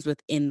locations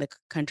within the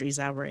countries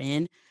that we're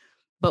in,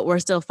 but we're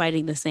still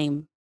fighting the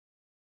same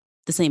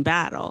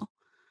battle,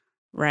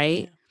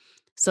 right? Yeah.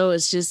 So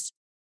it's just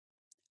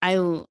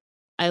I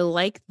I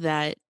like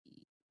that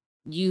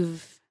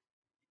you've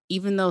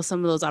even though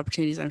some of those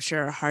opportunities I'm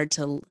sure are hard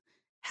to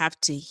have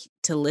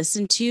to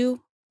listen to,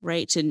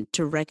 right?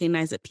 To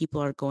recognize that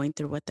people are going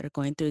through what they're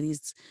going through,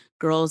 these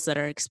girls that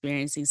are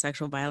experiencing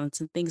sexual violence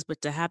and things,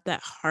 but to have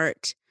that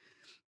heart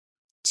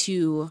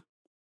to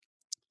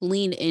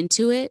lean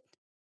into it,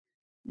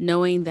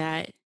 knowing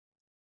that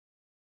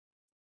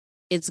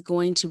it's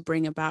going to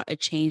bring about a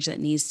change that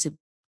needs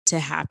to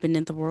happen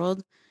in the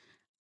world.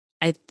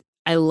 I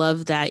I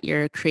love that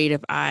your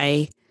creative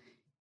eye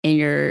and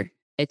your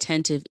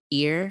attentive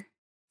ear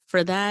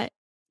for that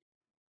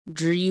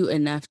drew you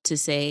enough to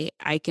say,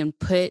 I can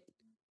put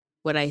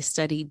what I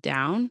studied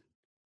down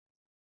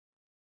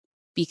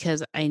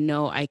because I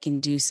know I can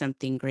do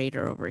something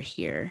greater over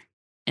here.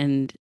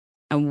 And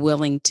I'm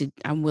willing to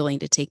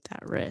take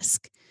that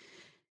risk.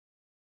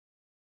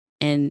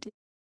 And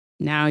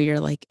now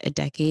you're like a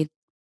decade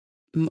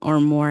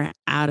or more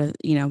out of,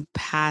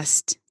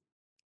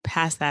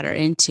 past that or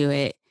into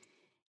it,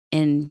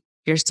 and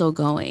you're still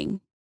going.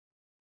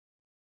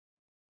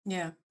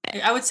 Yeah.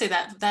 I would say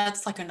that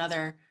that's like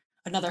another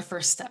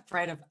first step,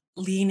 right? Of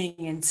leaning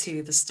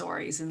into the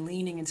stories and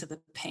leaning into the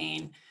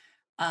pain,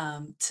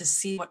 to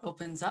see what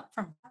opens up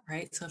from that,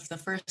 right? So if the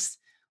first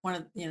one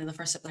of the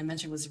first step that I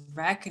mentioned was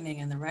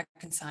reckoning and the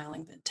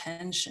reconciling the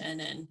tension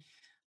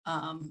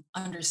and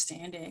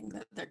understanding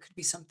that there could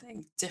be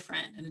something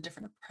different and a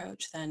different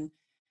approach, then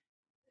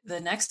the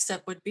next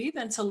step would be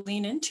then to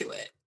lean into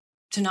it,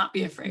 to not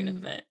be afraid of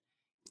Mhm. it,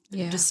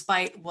 Yeah.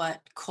 despite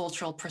what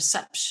cultural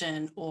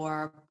perception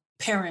or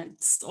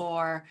parents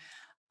or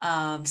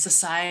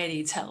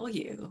society tell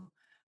you.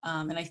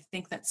 And I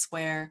think that's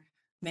where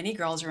many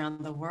girls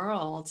around the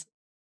world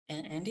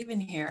and even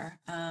here,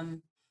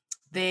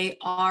 they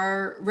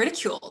are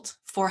ridiculed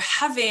for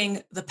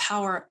having the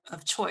power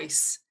of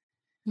choice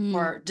Mm.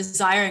 or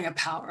desiring a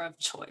power of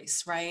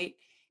choice, right?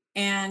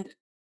 And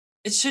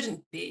it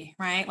shouldn't be,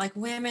 right? Like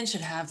women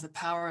should have the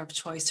power of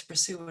choice to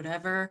pursue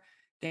whatever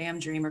damn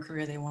dream or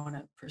career they want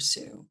to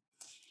pursue.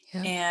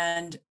 Yep.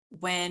 And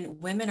when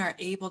women are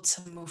able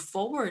to move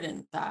forward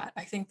in that,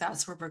 I think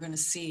that's where we're going to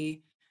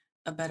see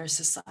a better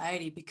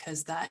society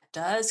because that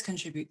does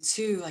contribute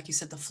to, like you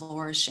said, the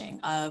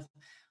flourishing of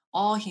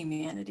all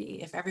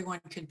humanity. If everyone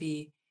could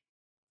be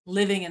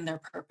living in their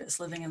purpose,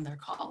 living in their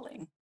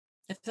calling,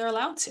 if they're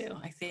allowed to,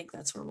 I think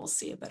that's where we'll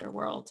see a better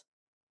world.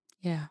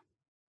 Yeah.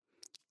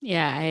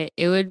 Yeah.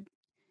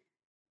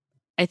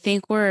 I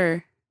think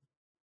we're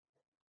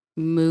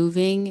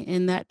moving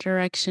in that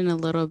direction a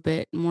little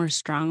bit more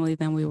strongly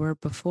than we were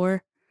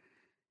before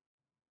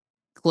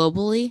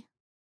globally,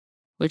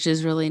 which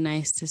is really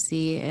nice to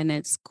see. And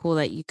it's cool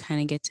that you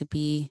kind of get to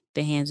be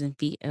the hands and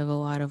feet of a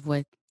lot of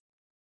what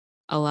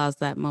allows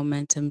that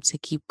momentum to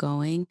keep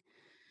going.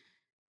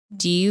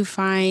 Do you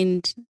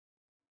find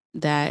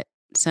that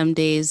some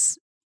days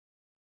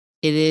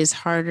it is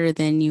harder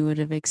than you would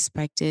have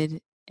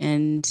expected.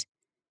 And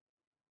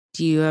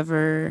do you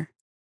ever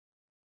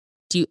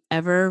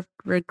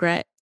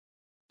regret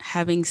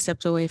having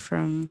stepped away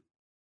from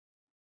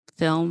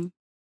film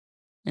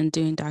and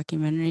doing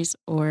documentaries,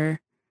 or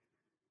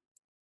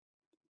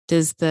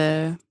does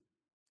do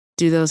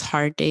those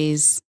hard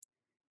days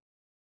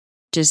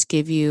just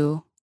give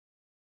you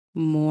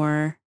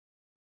more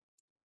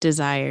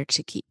desire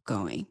to keep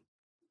going?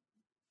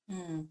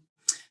 Mm.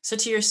 So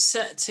to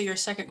your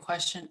second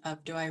question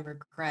of do I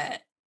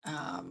regret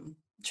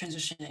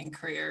transitioning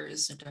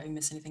careers or do I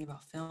miss anything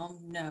about film?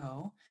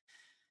 No.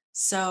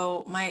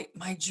 So my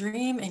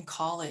dream in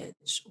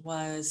college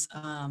was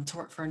to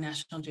work for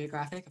National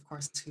Geographic, of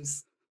course,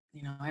 who's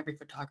every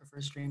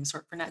photographer's dream is to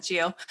work for Nat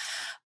Geo.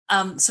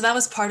 So that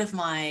was part of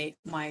my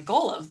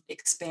goal of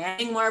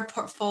expanding my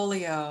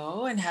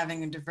portfolio and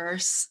having a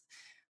diverse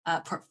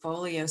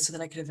portfolio so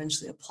that I could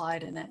eventually apply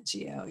to Nat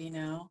Geo.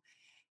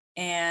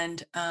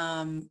 And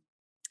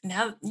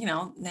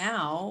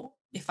now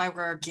if I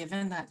were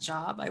given that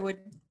job, I would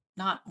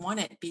not want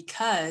it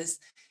because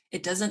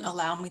it doesn't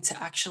allow me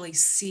to actually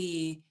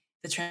see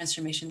the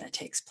transformation that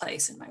takes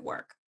place in my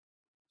work.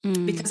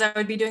 Mm, Because I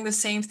would be doing the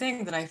same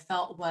thing that I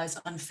felt was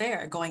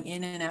unfair, going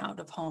in and out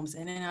of homes,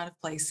 in and out of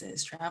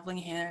places, traveling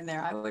here and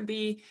there. I would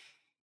be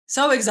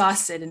so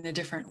exhausted in a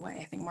different way.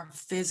 I think more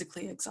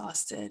physically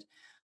exhausted,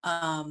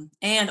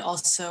 and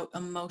also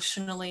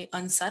emotionally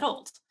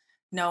unsettled,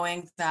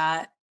 knowing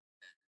that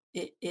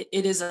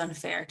it is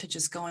unfair to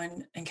just go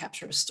in and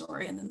capture a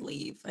story and then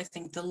leave. I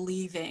think the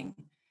leaving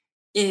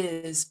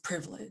is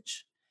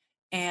privilege.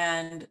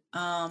 And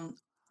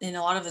in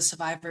a lot of the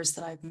survivors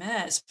that I've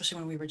met, especially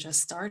when we were just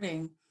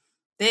starting,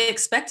 they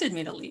expected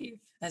me to leave,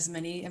 as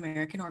many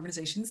American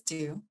organizations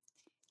do.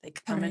 They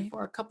come in right.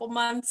 for a couple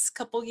months,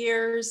 couple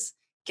years,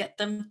 get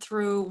them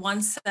through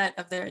one set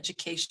of their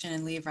education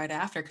and leave right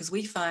after, because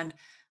we fund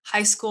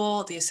high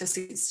school, the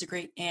associate's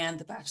degree, and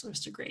the bachelor's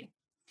degree.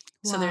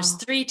 So there's Wow.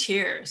 3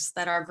 tiers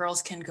that our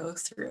girls can go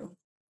through,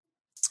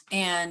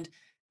 and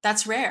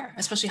that's rare,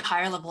 especially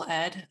higher level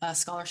ed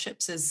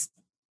scholarships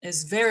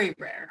is very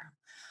rare.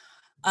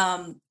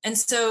 And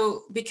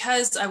so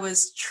because I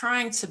was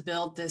trying to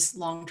build this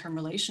long-term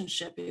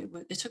relationship,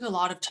 it took a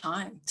lot of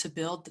time to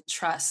build the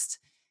trust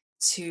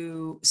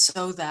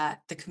so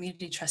that the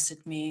community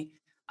trusted me.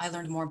 I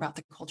learned more about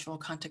the cultural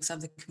context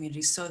of the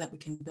community so that we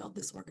can build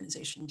this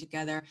organization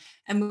together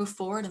and move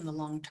forward in the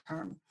long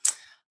term.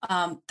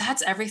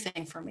 That's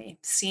everything for me.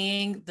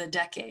 Seeing the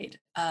decade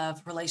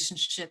of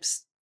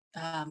relationships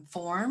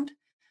formed,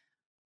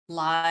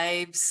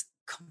 lives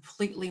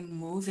completely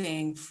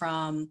moving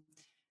from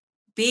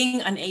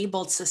being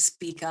unable to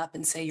speak up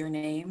and say your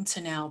name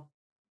to now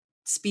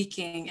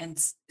speaking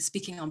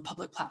on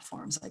public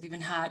platforms. I've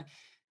even had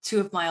 2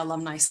 of my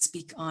alumni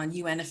speak on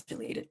UN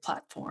affiliated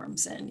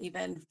platforms and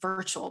even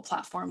virtual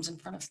platforms in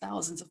front of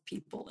thousands of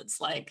people.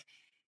 It's like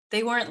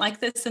they weren't like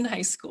this in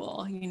high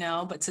school,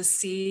 but to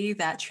see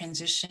that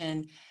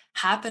transition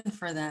happen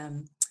for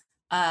them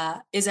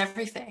is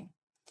everything.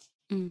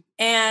 Mm,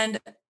 And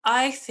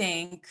I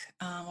think,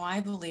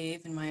 I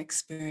believe in my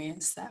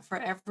experience that for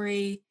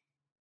every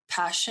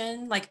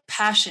passion, like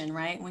passion,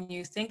 right? When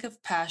you think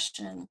of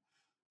passion,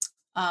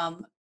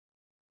 um,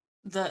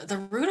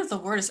 the root of the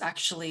word is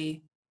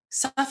actually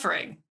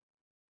suffering.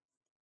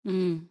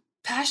 mm,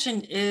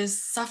 Passion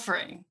is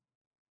suffering,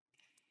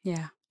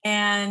 yeah.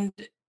 and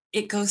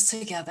it goes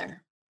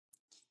together.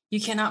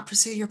 You cannot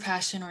pursue your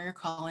passion or your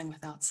calling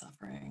without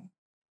suffering,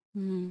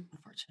 Mm,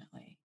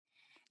 unfortunately.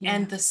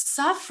 And yeah. the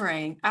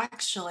suffering,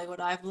 actually, what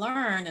I've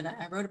learned, and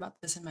I wrote about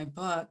this in my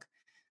book,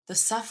 the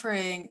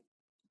suffering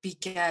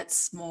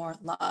begets more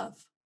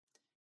love.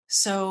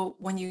 So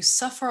when you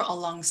suffer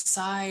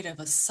alongside of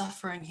a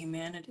suffering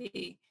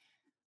humanity,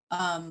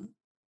 um,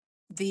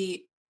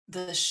 the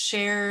the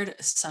shared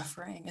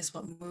suffering is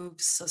what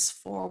moves us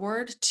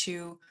forward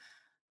to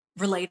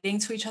relating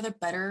to each other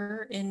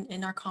better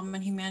in our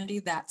common humanity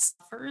that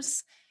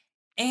suffers,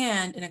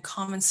 and in a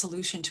common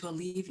solution to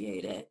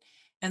alleviate it.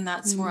 And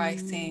that's where I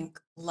Mm, think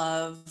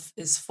love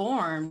is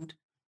formed,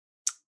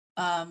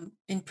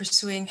 in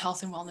pursuing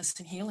health and wellness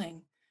and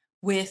healing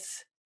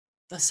with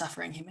the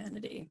suffering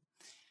humanity.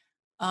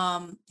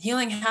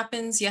 Healing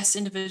happens, yes,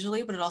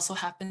 individually, but it also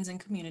happens in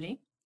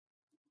community.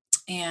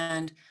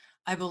 And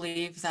I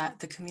believe that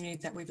the community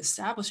that we've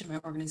established in my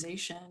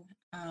organization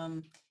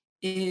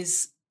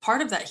is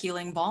part of that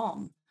healing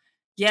balm.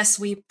 Yes,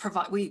 we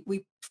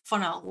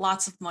fund out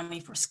lots of money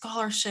for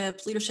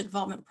scholarships, leadership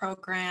development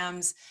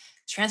programs,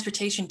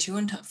 transportation to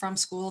and from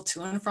school,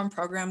 to and from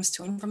programs,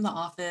 to and from the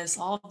office,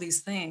 all of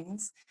these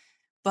things.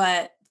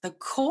 But the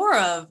core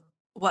of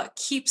what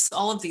keeps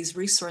all of these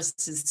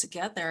resources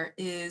together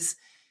is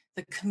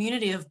the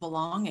community of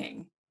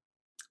belonging,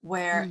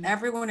 where mm,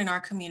 everyone in our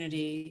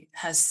community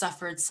has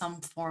suffered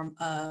some form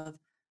of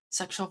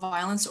sexual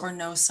violence or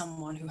knows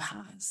someone who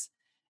has.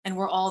 And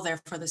we're all there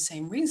for the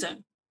same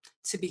reason,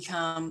 to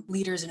become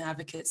leaders and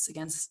advocates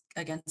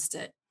against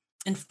it,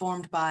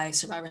 informed by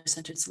survivor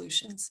centered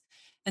solutions.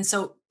 And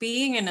so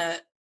being in a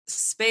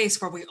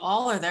space where we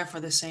all are there for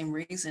the same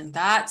reason,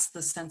 that's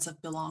the sense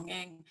of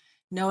belonging,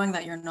 knowing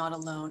that you're not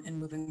alone and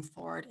moving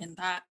forward in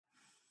that.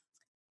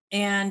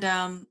 And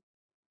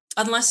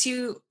unless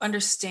you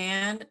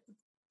understand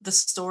the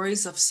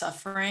stories of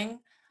suffering,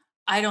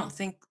 I don't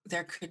think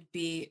there could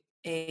be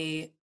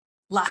a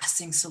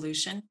lasting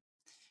solution,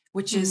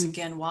 which is Mm,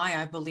 again why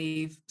I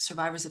believe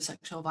survivors of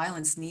sexual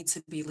violence need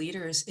to be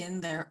leaders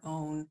in their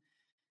own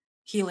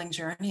healing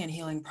journey and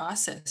healing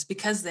process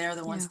because they're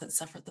the ones yeah. that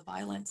suffered the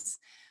violence.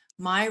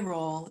 My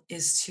role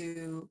is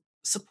to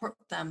support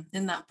them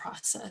in that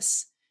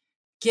process,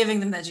 giving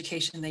them the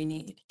education they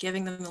need,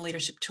 giving them the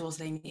leadership tools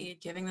they need,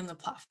 giving them the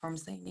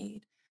platforms they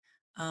need,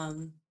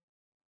 um,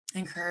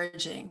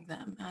 encouraging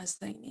them as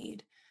they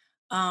need,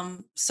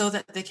 so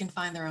that they can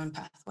find their own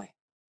pathway.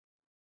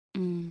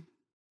 Mm.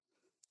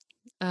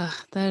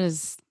 That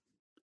is,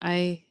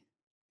 I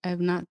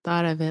I've not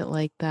thought of it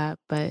like that,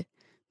 but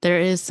there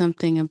is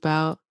something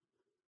about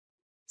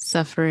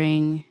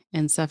suffering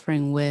and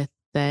suffering with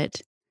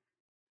that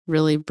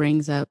really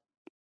brings up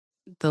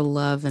the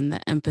love and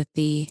the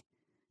empathy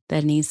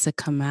that needs to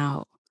come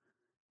out.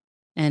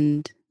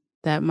 And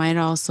that might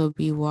also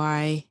be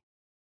why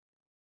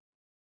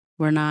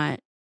we're not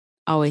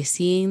always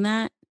seeing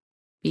that,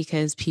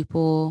 because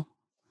people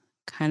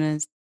kind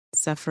of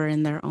suffer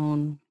in their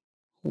own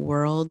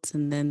worlds,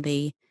 and then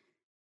they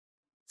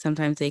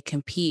sometimes they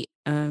compete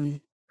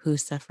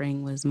whose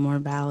suffering was more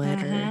valid,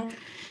 or Mm-hmm.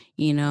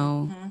 you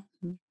know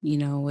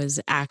Mm-hmm. was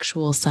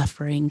actual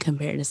suffering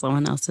compared to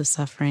someone else's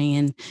suffering.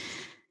 And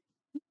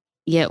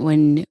yet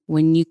when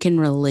you can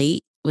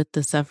relate with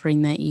the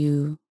suffering that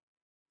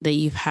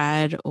you've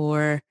had,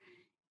 or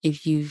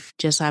if you've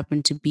just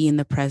happened to be in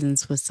the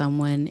presence with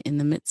someone in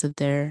the midst of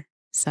their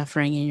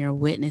suffering and you're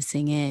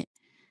witnessing it,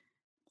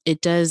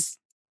 it does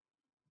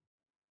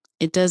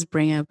it does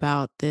bring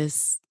about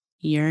this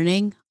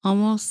yearning,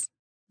 almost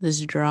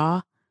this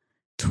draw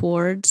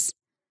towards,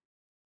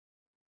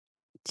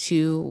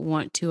 to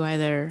want to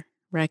either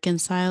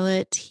reconcile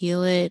it,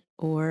 heal it,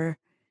 or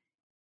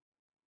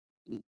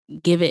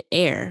give it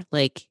air,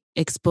 like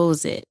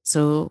expose it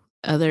so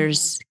Mm-hmm.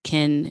 others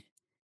can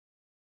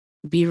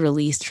be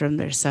released from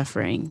their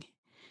suffering.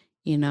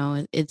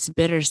 It's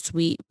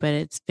bittersweet, but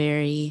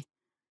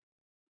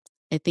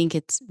I think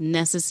it's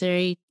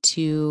necessary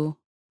to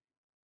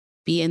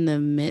be in the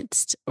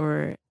midst,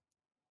 or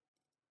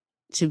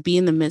to be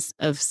in the midst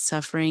of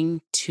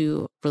suffering,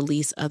 to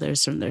release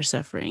others from their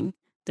suffering.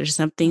 There's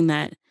something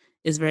that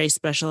is very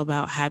special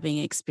about having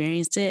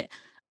experienced it,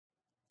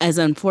 as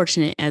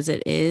unfortunate as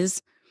it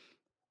is.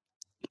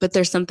 But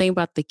there's something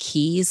about the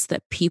keys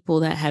that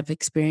people that have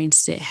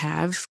experienced it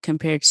have,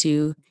 compared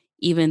to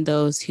even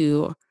those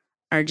who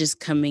are just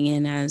coming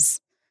in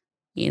as,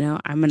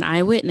 I'm an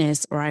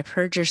eyewitness, or I've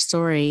heard your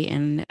story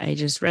and I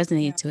just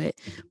resonate Yeah. to it.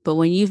 But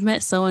when you've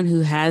met someone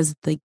who has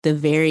the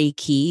very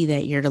key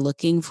that you're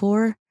looking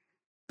for,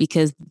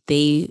 because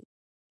they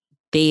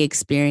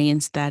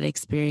experienced that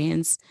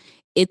experience,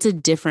 it's a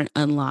different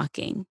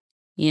unlocking,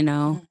 Mm-hmm.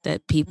 Mm-hmm.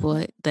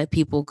 that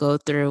people go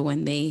through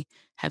when they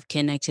have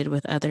connected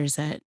with others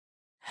that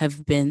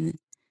have been,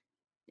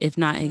 if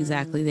not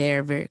exactly Mm.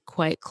 there, very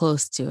quite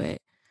close to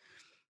it.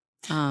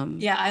 Um,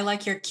 Yeah, I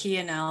like your key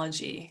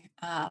analogy.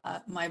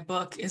 My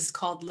book is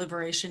called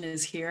Liberation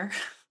is Here.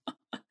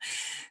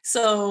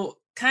 So,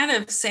 kind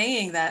of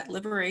saying that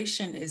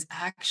liberation is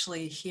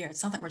actually here.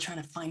 It's not that we're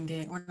trying to find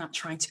it. We're not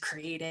trying to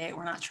create it.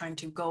 We're not trying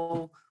to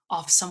go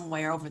off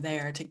somewhere over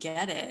there to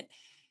get it.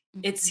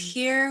 It's mhm.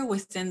 here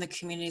within the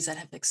communities that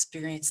have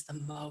experienced the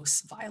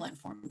most violent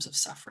forms of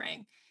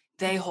suffering.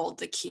 They hold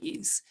the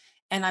keys.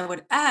 And I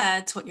would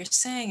add to what you're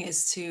saying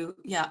is to,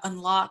 yeah,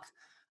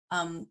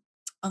 um,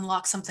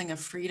 unlock something of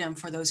freedom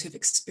for those who've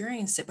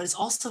experienced it, but it's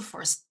also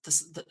for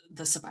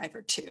the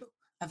survivor too.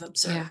 I've Yeah,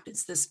 observed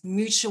it's this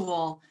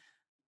mutual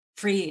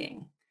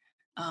freeing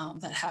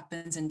that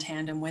happens in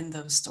tandem when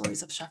those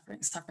stories of suffering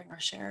are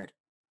shared.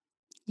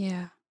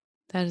 yeah,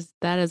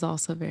 that is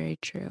also very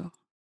true,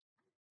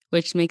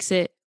 which makes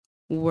it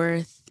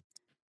worth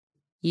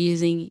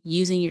using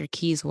your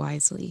keys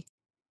wisely,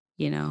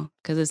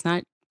 because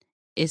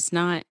it's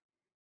not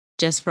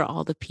just for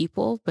all the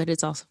people, but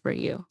it's also for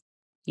you,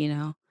 you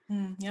know?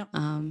 Yep.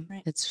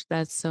 Right.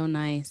 That's so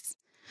nice.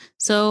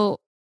 So,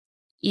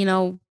 you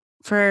know,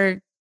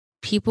 for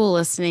people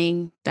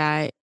listening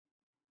that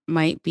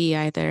might be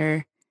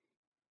either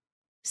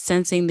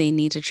sensing they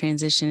need to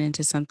transition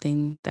into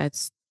something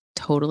that's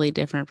totally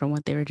different from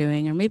what they were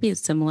doing, or maybe it's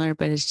similar,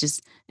 but it's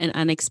just an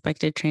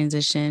unexpected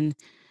transition,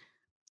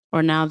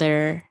 or now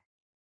they're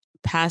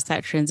past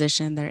that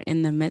transition, they're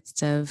in the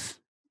midst of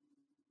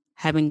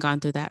having gone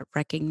through that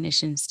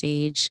recognition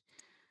stage.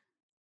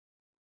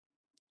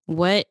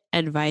 What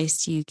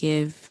advice do you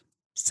give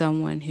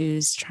someone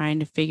who's trying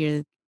to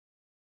figure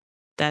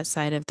that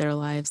side of their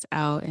lives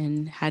out,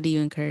 and how do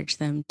you encourage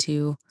them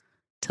to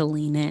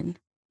lean in?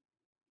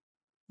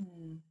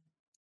 Mm.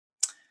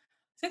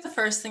 I think the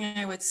first thing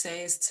I would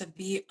say is to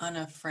be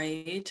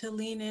unafraid to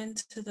lean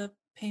into the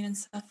pain and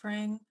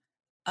suffering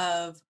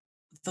of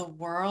the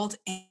world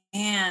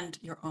and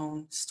your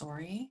own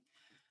story.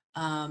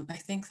 I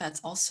think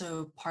that's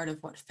also part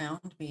of what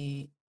found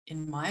me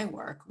in my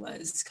work,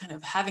 was kind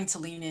of having to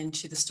lean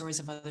into the stories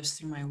of others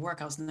through my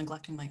work. I was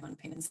neglecting my own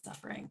pain and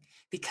suffering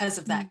because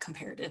of that Mm.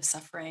 comparative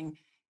suffering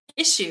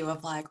issue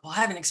of like, well, I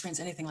haven't experienced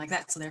anything like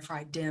that, so therefore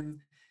I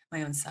dim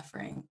my own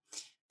suffering.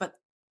 But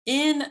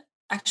in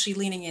actually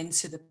leaning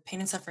into the pain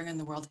and suffering in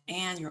the world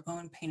and your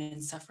own pain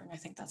and suffering, I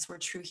think that's where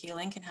true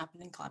healing can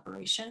happen in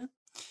collaboration.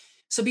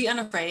 So be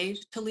unafraid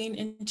to lean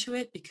into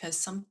it, because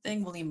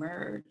something will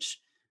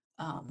emerge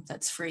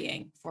that's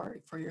freeing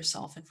for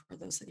yourself and for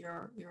those that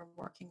you're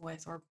working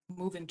with or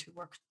moving to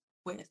work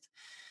with.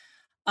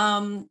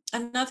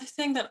 Another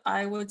thing that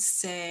I would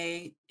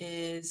say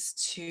is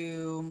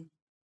to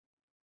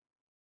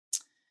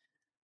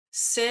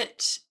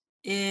sit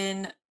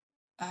in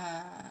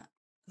uh,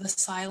 the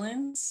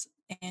silence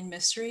and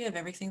mystery of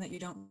everything that you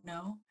don't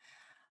know.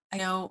 I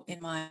know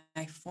in my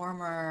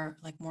former,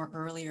 like more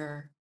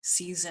earlier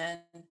season,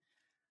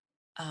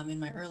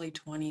 in my early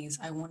 20s,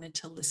 I wanted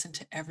to listen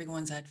to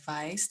everyone's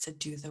advice to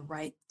do the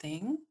right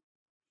thing.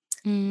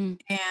 Mm.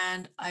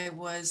 And I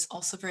was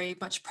also very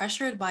much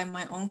pressured by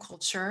my own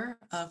culture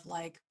of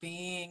like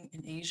being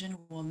an Asian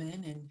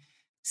woman and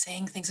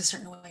saying things a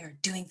certain way or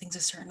doing things a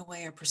certain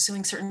way or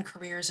pursuing certain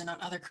careers and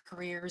not other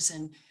careers,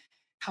 and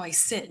how I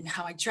sit and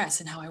how I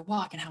dress and how I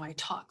walk and how I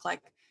talk.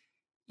 Like,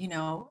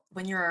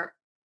 when you're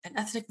an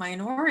ethnic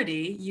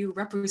minority, you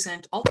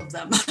represent all of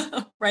them,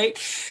 right?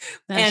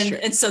 That's And true.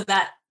 and so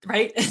that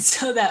right, and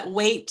so that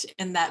weight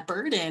and that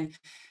burden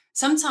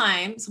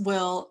sometimes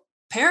will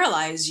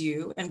paralyze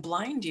you and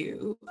blind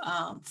you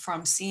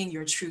from seeing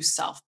your true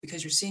self,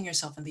 because you're seeing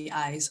yourself in the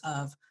eyes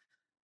of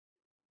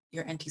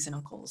your aunties and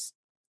uncles.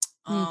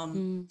 Um,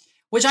 Mm-hmm.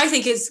 which I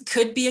think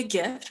could be a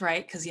gift,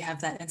 right? Because you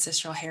have that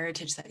ancestral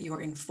heritage that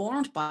you're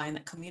informed by and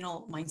that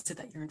communal mindset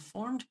that you're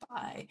informed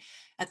by.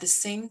 At the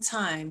same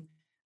time,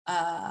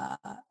 uh,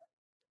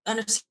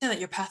 understand that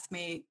your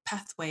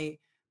pathway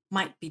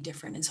might be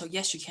different. And so,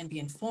 yes, you can be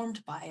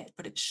informed by it,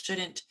 but it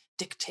shouldn't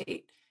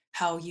dictate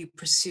how you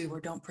pursue or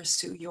don't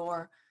pursue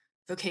your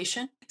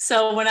vocation.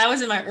 So when I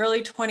was in my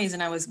early 20s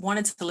and I was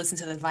wanted to listen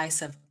to the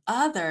advice of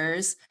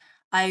others,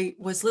 I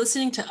was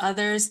listening to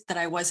others that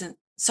I wasn't,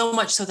 so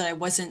much so that I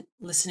wasn't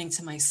listening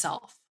to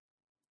myself.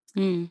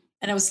 Mm.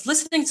 And I was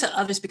listening to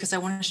others because I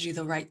wanted to do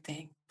the right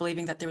thing,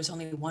 believing that there was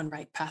only one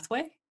right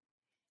pathway.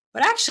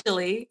 But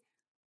actually,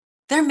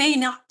 there may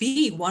not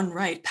be one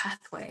right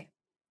pathway.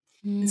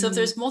 And so if Mm.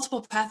 there's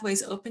multiple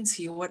pathways open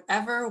to you,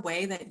 whatever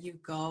way that you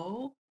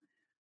go,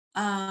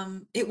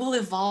 it will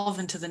evolve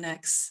into the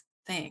next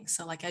thing.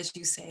 So like, as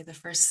you say, the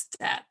first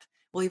step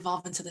will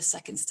evolve into the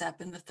second step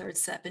and the third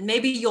step. And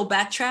maybe you'll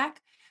backtrack,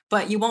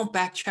 but you won't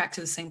backtrack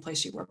to the same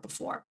place you were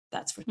before.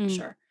 That's for Mm.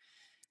 sure.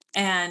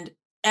 And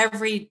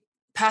every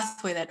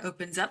pathway that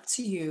opens up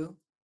to you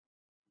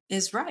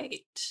is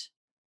right.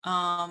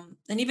 And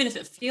even if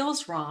it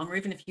feels wrong, or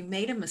even if you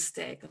made a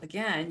mistake,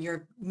 again,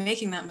 you're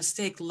making that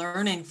mistake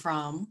learning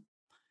from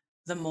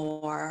the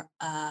more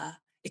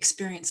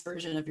experienced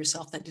version of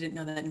yourself that didn't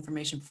know that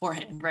information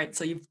beforehand, right?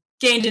 So you've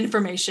gained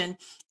information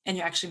and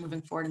you're actually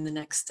moving forward in the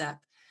next step,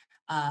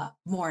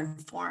 more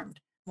informed,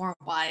 more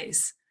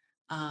wise,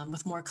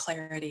 with more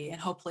clarity, and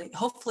hopefully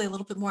a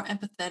little bit more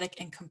empathetic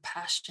and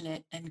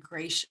compassionate and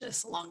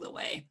gracious along the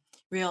way,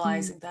 Mm.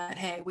 realizing that,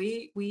 hey,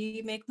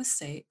 we make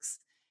mistakes,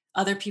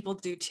 other people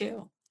do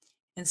too,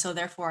 and so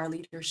therefore our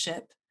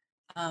leadership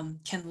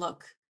can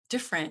look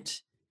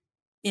different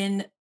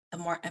in a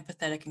more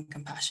empathetic and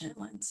compassionate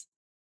lens.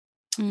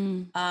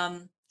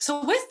 Mm.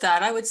 So with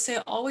that, I would say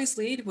always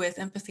lead with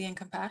empathy and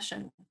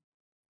compassion,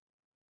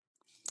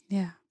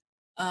 Yeah.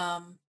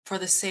 for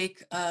the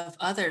sake of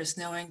others,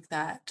 knowing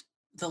that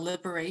the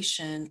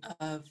liberation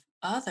of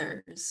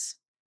others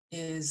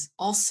is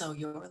also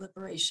your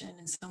liberation.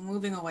 And so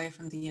moving away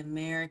from the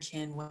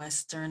American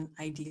Western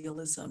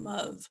idealism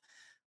of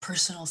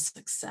personal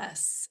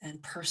success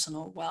and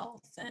personal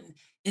wealth and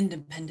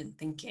independent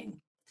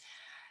thinking.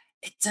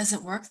 It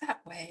doesn't work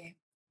that way.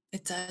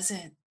 It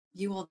doesn't.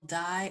 You will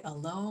die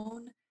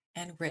alone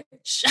and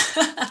rich,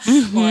 or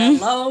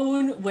Mm-hmm.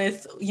 alone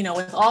with,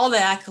 with all the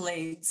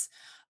accolades,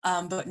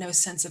 but no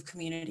sense of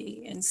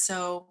community. And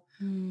so,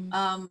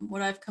 Mm.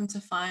 what I've come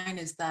to find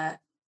is that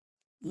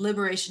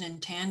liberation in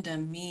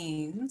tandem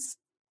means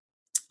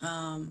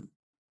um,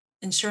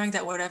 ensuring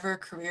that whatever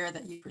career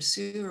that you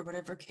pursue, or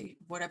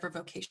whatever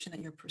vocation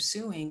that you're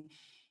pursuing,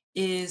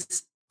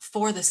 is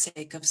for the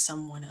sake of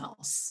someone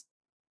else.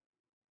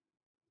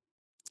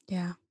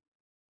 Yeah.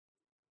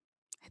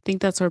 I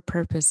think that's where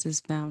purpose is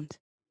found.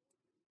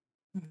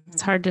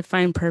 It's Mhm. hard to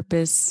find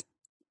purpose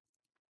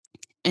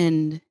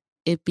and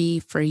it be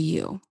for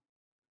you.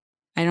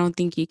 I don't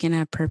think you can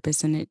have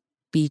purpose and it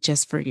be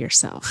just for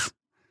yourself.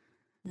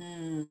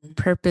 Mm.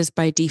 Purpose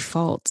by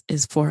default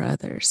is for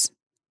others,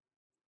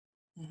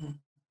 Mhm.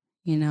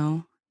 you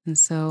know? And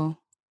so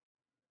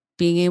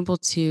being able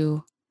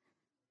to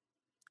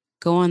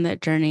go on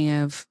that journey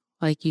of,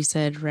 like you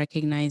said,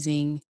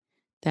 recognizing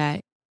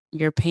that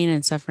your pain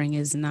and suffering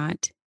is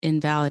not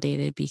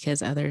invalidated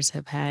because others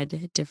have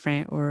had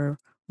different or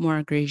more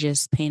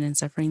egregious pain and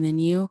suffering than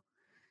you.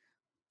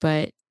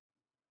 But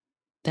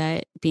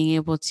that being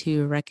able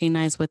to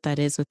recognize what that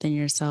is within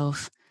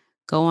yourself,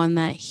 go on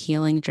that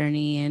healing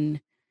journey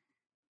and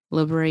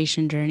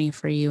liberation journey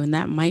for you. And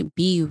that might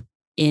be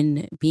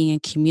in being in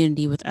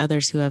community with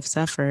others who have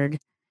suffered,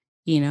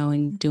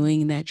 and Mhm.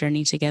 doing that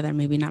journey together,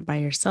 maybe not by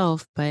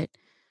yourself, but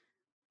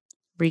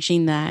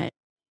reaching that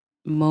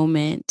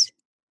moment,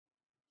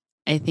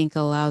 I think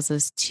allows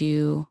us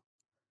to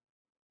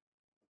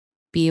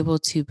be able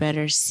to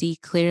better see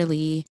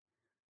clearly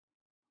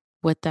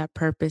what that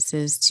purpose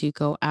is to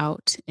go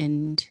out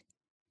and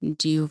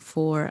do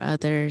for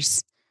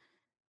others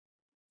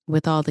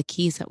with all the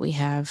keys that we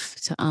have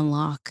to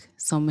unlock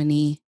so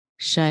many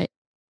shut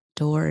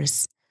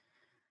doors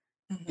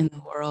in the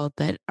Mhm. world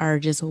that are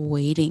just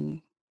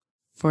waiting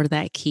for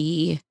that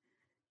key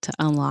to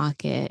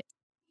unlock it,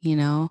 you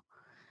know?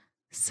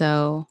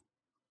 So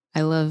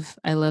I love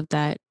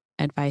that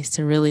advice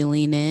to really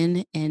lean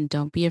in and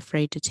don't be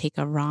afraid to take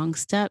a wrong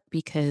step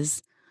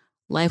because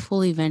life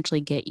will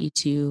eventually get you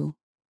to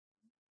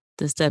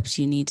the steps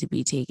you need to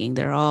be taking.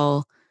 They're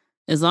all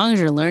as long as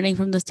you're learning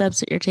from the steps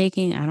that you're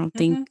taking, I don't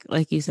think, Mhm.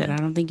 like you said, Yeah. I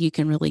don't think you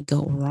can really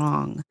go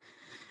wrong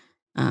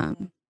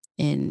um,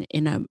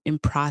 Mhm. in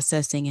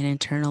processing and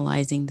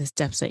internalizing the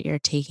steps that you're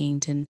taking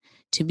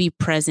to be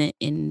present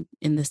in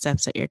the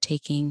steps that you're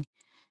taking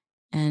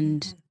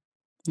and Mhm.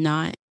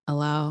 not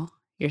allow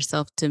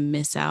yourself to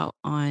miss out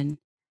on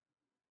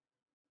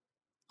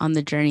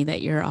the journey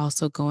that you're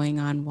also going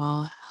on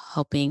while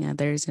helping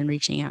others and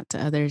reaching out to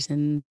others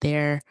in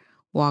their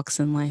walks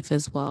in life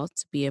as well,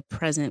 to be a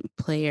present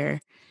player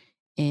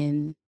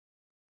in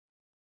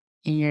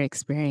in your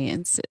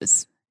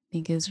experiences. I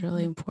think is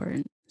really Mhm.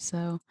 important.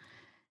 So,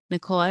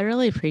 Nicole, I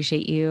really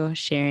appreciate you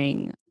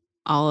sharing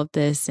all of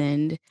this,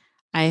 and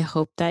I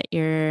hope that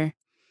your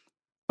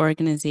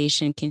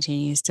organization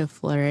continues to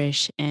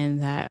flourish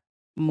and that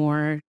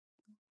more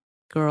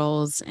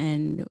girls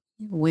and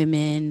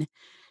women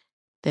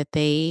that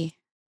they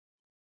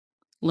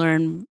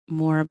learn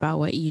more about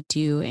what you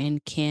do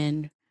and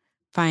can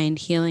find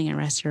healing and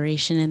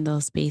restoration in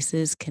those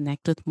spaces,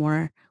 connect with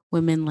more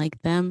women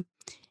like them,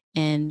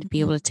 and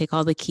be able Mhm. to take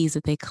all the keys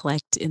that they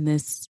collect in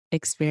this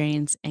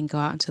experience and go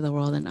out into the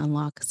world and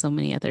unlock so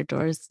many other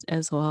doors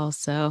as well.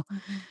 So,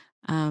 Mhm.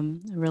 I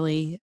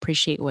really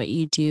appreciate what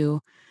you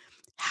do.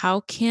 How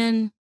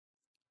can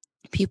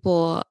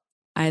people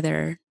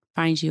either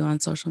find you on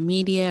social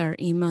media or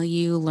email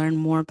you, learn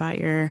more about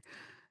your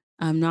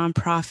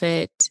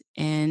nonprofit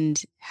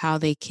and how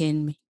they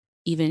can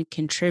even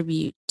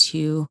contribute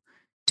to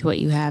what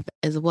you have,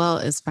 as well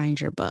as find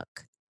your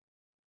book?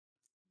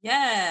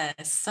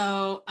 Yes.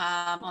 So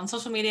on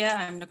social media,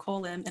 I'm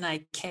Nicole Lim,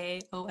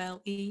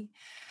 Nikole.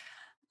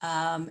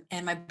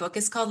 And my book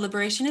is called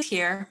Liberation is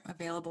Here,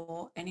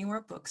 available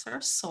anywhere books are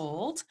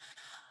sold.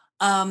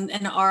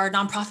 And our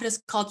nonprofit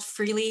is called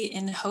Freely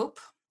in Hope.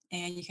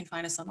 And you can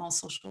find us on all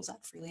socials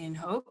at Freely in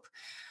Hope.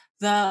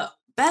 The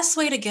best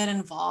way to get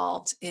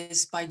involved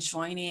is by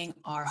joining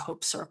our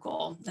Hope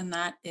Circle. And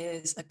that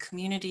is a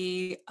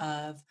community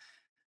of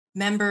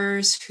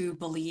members who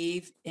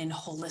believe in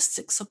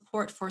holistic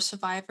support for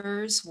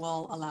survivors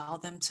will allow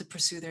them to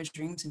pursue their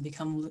dreams and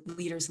become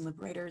leaders and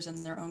liberators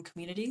in their own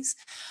communities.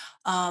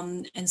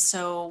 And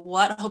so,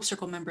 what Hope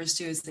Circle members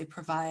do is they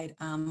provide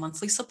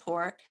monthly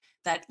support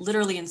that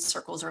literally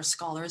encircles our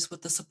scholars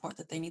with the support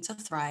that they need to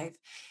thrive.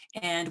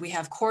 And we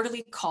have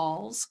quarterly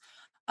calls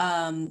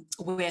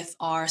with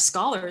our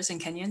scholars in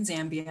Kenya and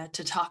Zambia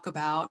to talk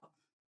about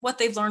what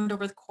they've learned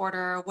over the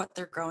quarter, what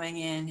they're growing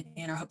in,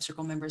 and our Hope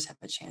Circle members have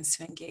a chance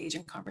to engage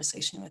in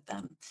conversation with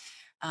them.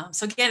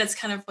 So again, it's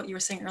kind of what you were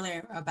saying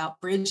earlier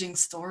about bridging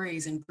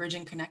stories and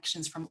bridging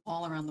connections from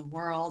all around the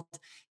world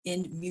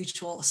in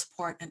mutual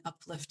support and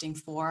uplifting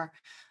for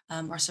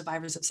our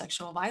survivors of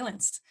sexual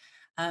violence.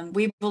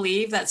 We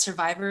believe that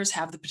survivors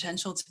have the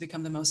potential to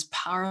become the most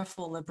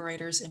powerful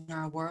liberators in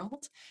our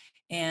world.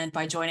 And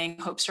by joining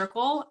Hope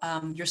Circle,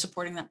 you're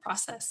supporting that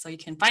process. So you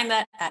can find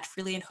that at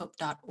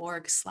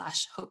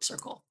freelyinhope.org/Hope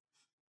Circle.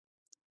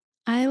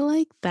 I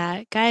like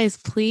that. Guys,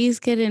 please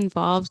get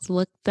involved,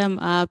 look them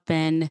up,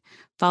 and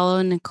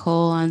follow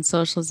Nicole on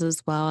socials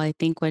as well. I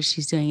think what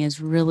she's doing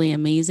is really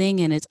amazing,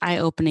 and it's eye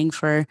opening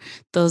for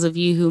those of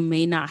you who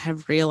may not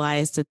have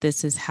realized that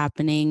this is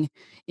happening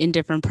in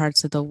different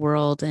parts of the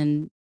world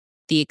and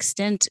the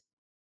extent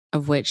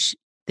of which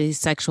the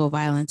sexual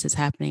violence is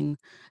happening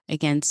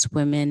against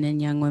women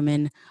and young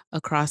women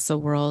across the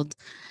world.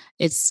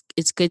 It's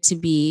good to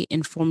be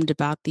informed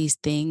about these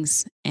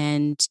things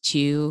and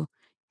to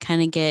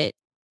kind of get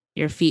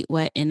your feet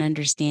wet in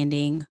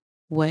understanding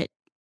what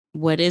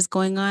what is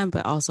going on,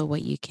 but also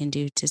what you can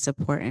do to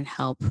support and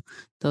help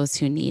those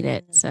who need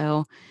it. Mhm.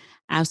 So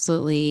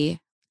absolutely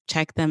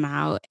check them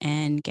out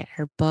and get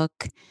her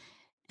book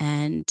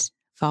and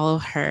follow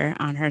her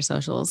on her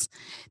socials.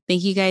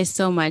 Thank you guys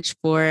so much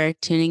for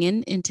tuning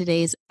in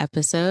today's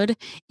episode.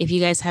 If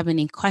you guys have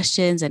any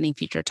questions, any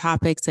future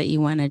topics that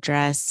you want to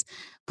address,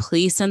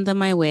 please send them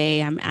my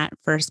way. I'm at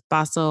First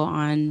Basso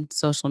on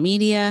social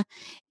media,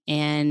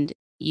 and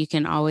you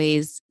can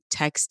always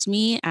text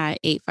me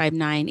at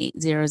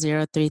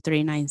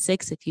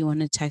 859-800-3396 if you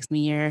want to text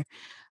me your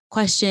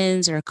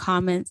questions or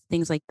comments,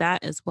 things like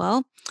that as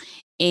well.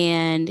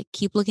 And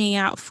keep looking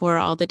out for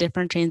all the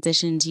different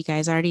transitions. You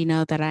guys already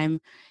know that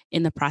I'm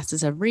in the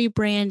process of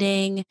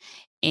rebranding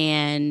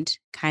and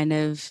kind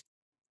of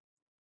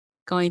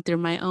going through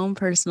my own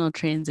personal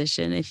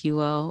transition, if you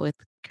will, with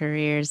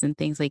careers and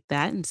things like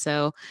that. And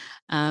so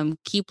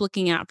keep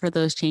looking out for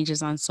those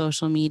changes on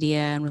social media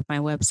and with my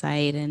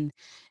website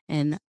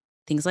and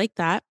things like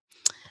that.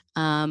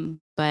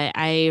 But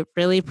I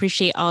really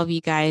appreciate all of you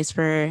guys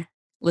for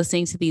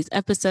listening to these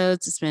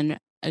episodes. It's been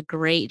a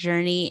great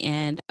journey.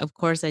 And of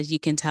course, as you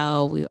can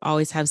tell, we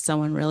always have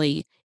someone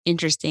really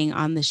interesting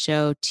on the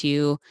show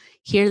to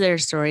hear their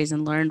stories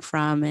and learn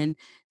from. And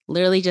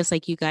literally, just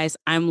like you guys,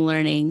 I'm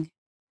learning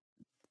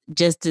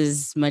just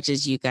as much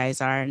as you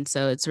guys are. And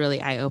so it's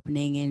really eye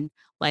opening and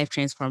life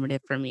transformative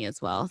for me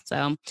as well.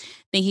 So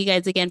thank you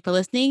guys again for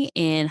listening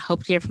and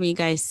hope to hear from you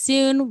guys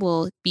soon.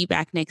 We'll be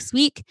back next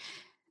week.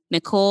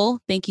 Nicole,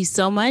 thank you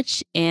so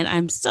much. And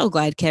I'm so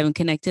glad Kevin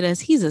connected us.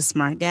 He's a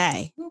smart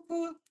guy.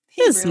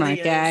 He's a really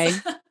smart guy.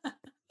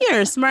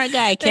 You're a smart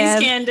guy, Kev.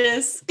 Thanks,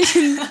 Candace.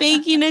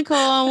 Thank you,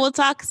 Nicole. We'll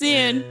talk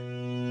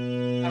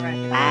soon. All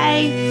right.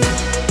 Bye.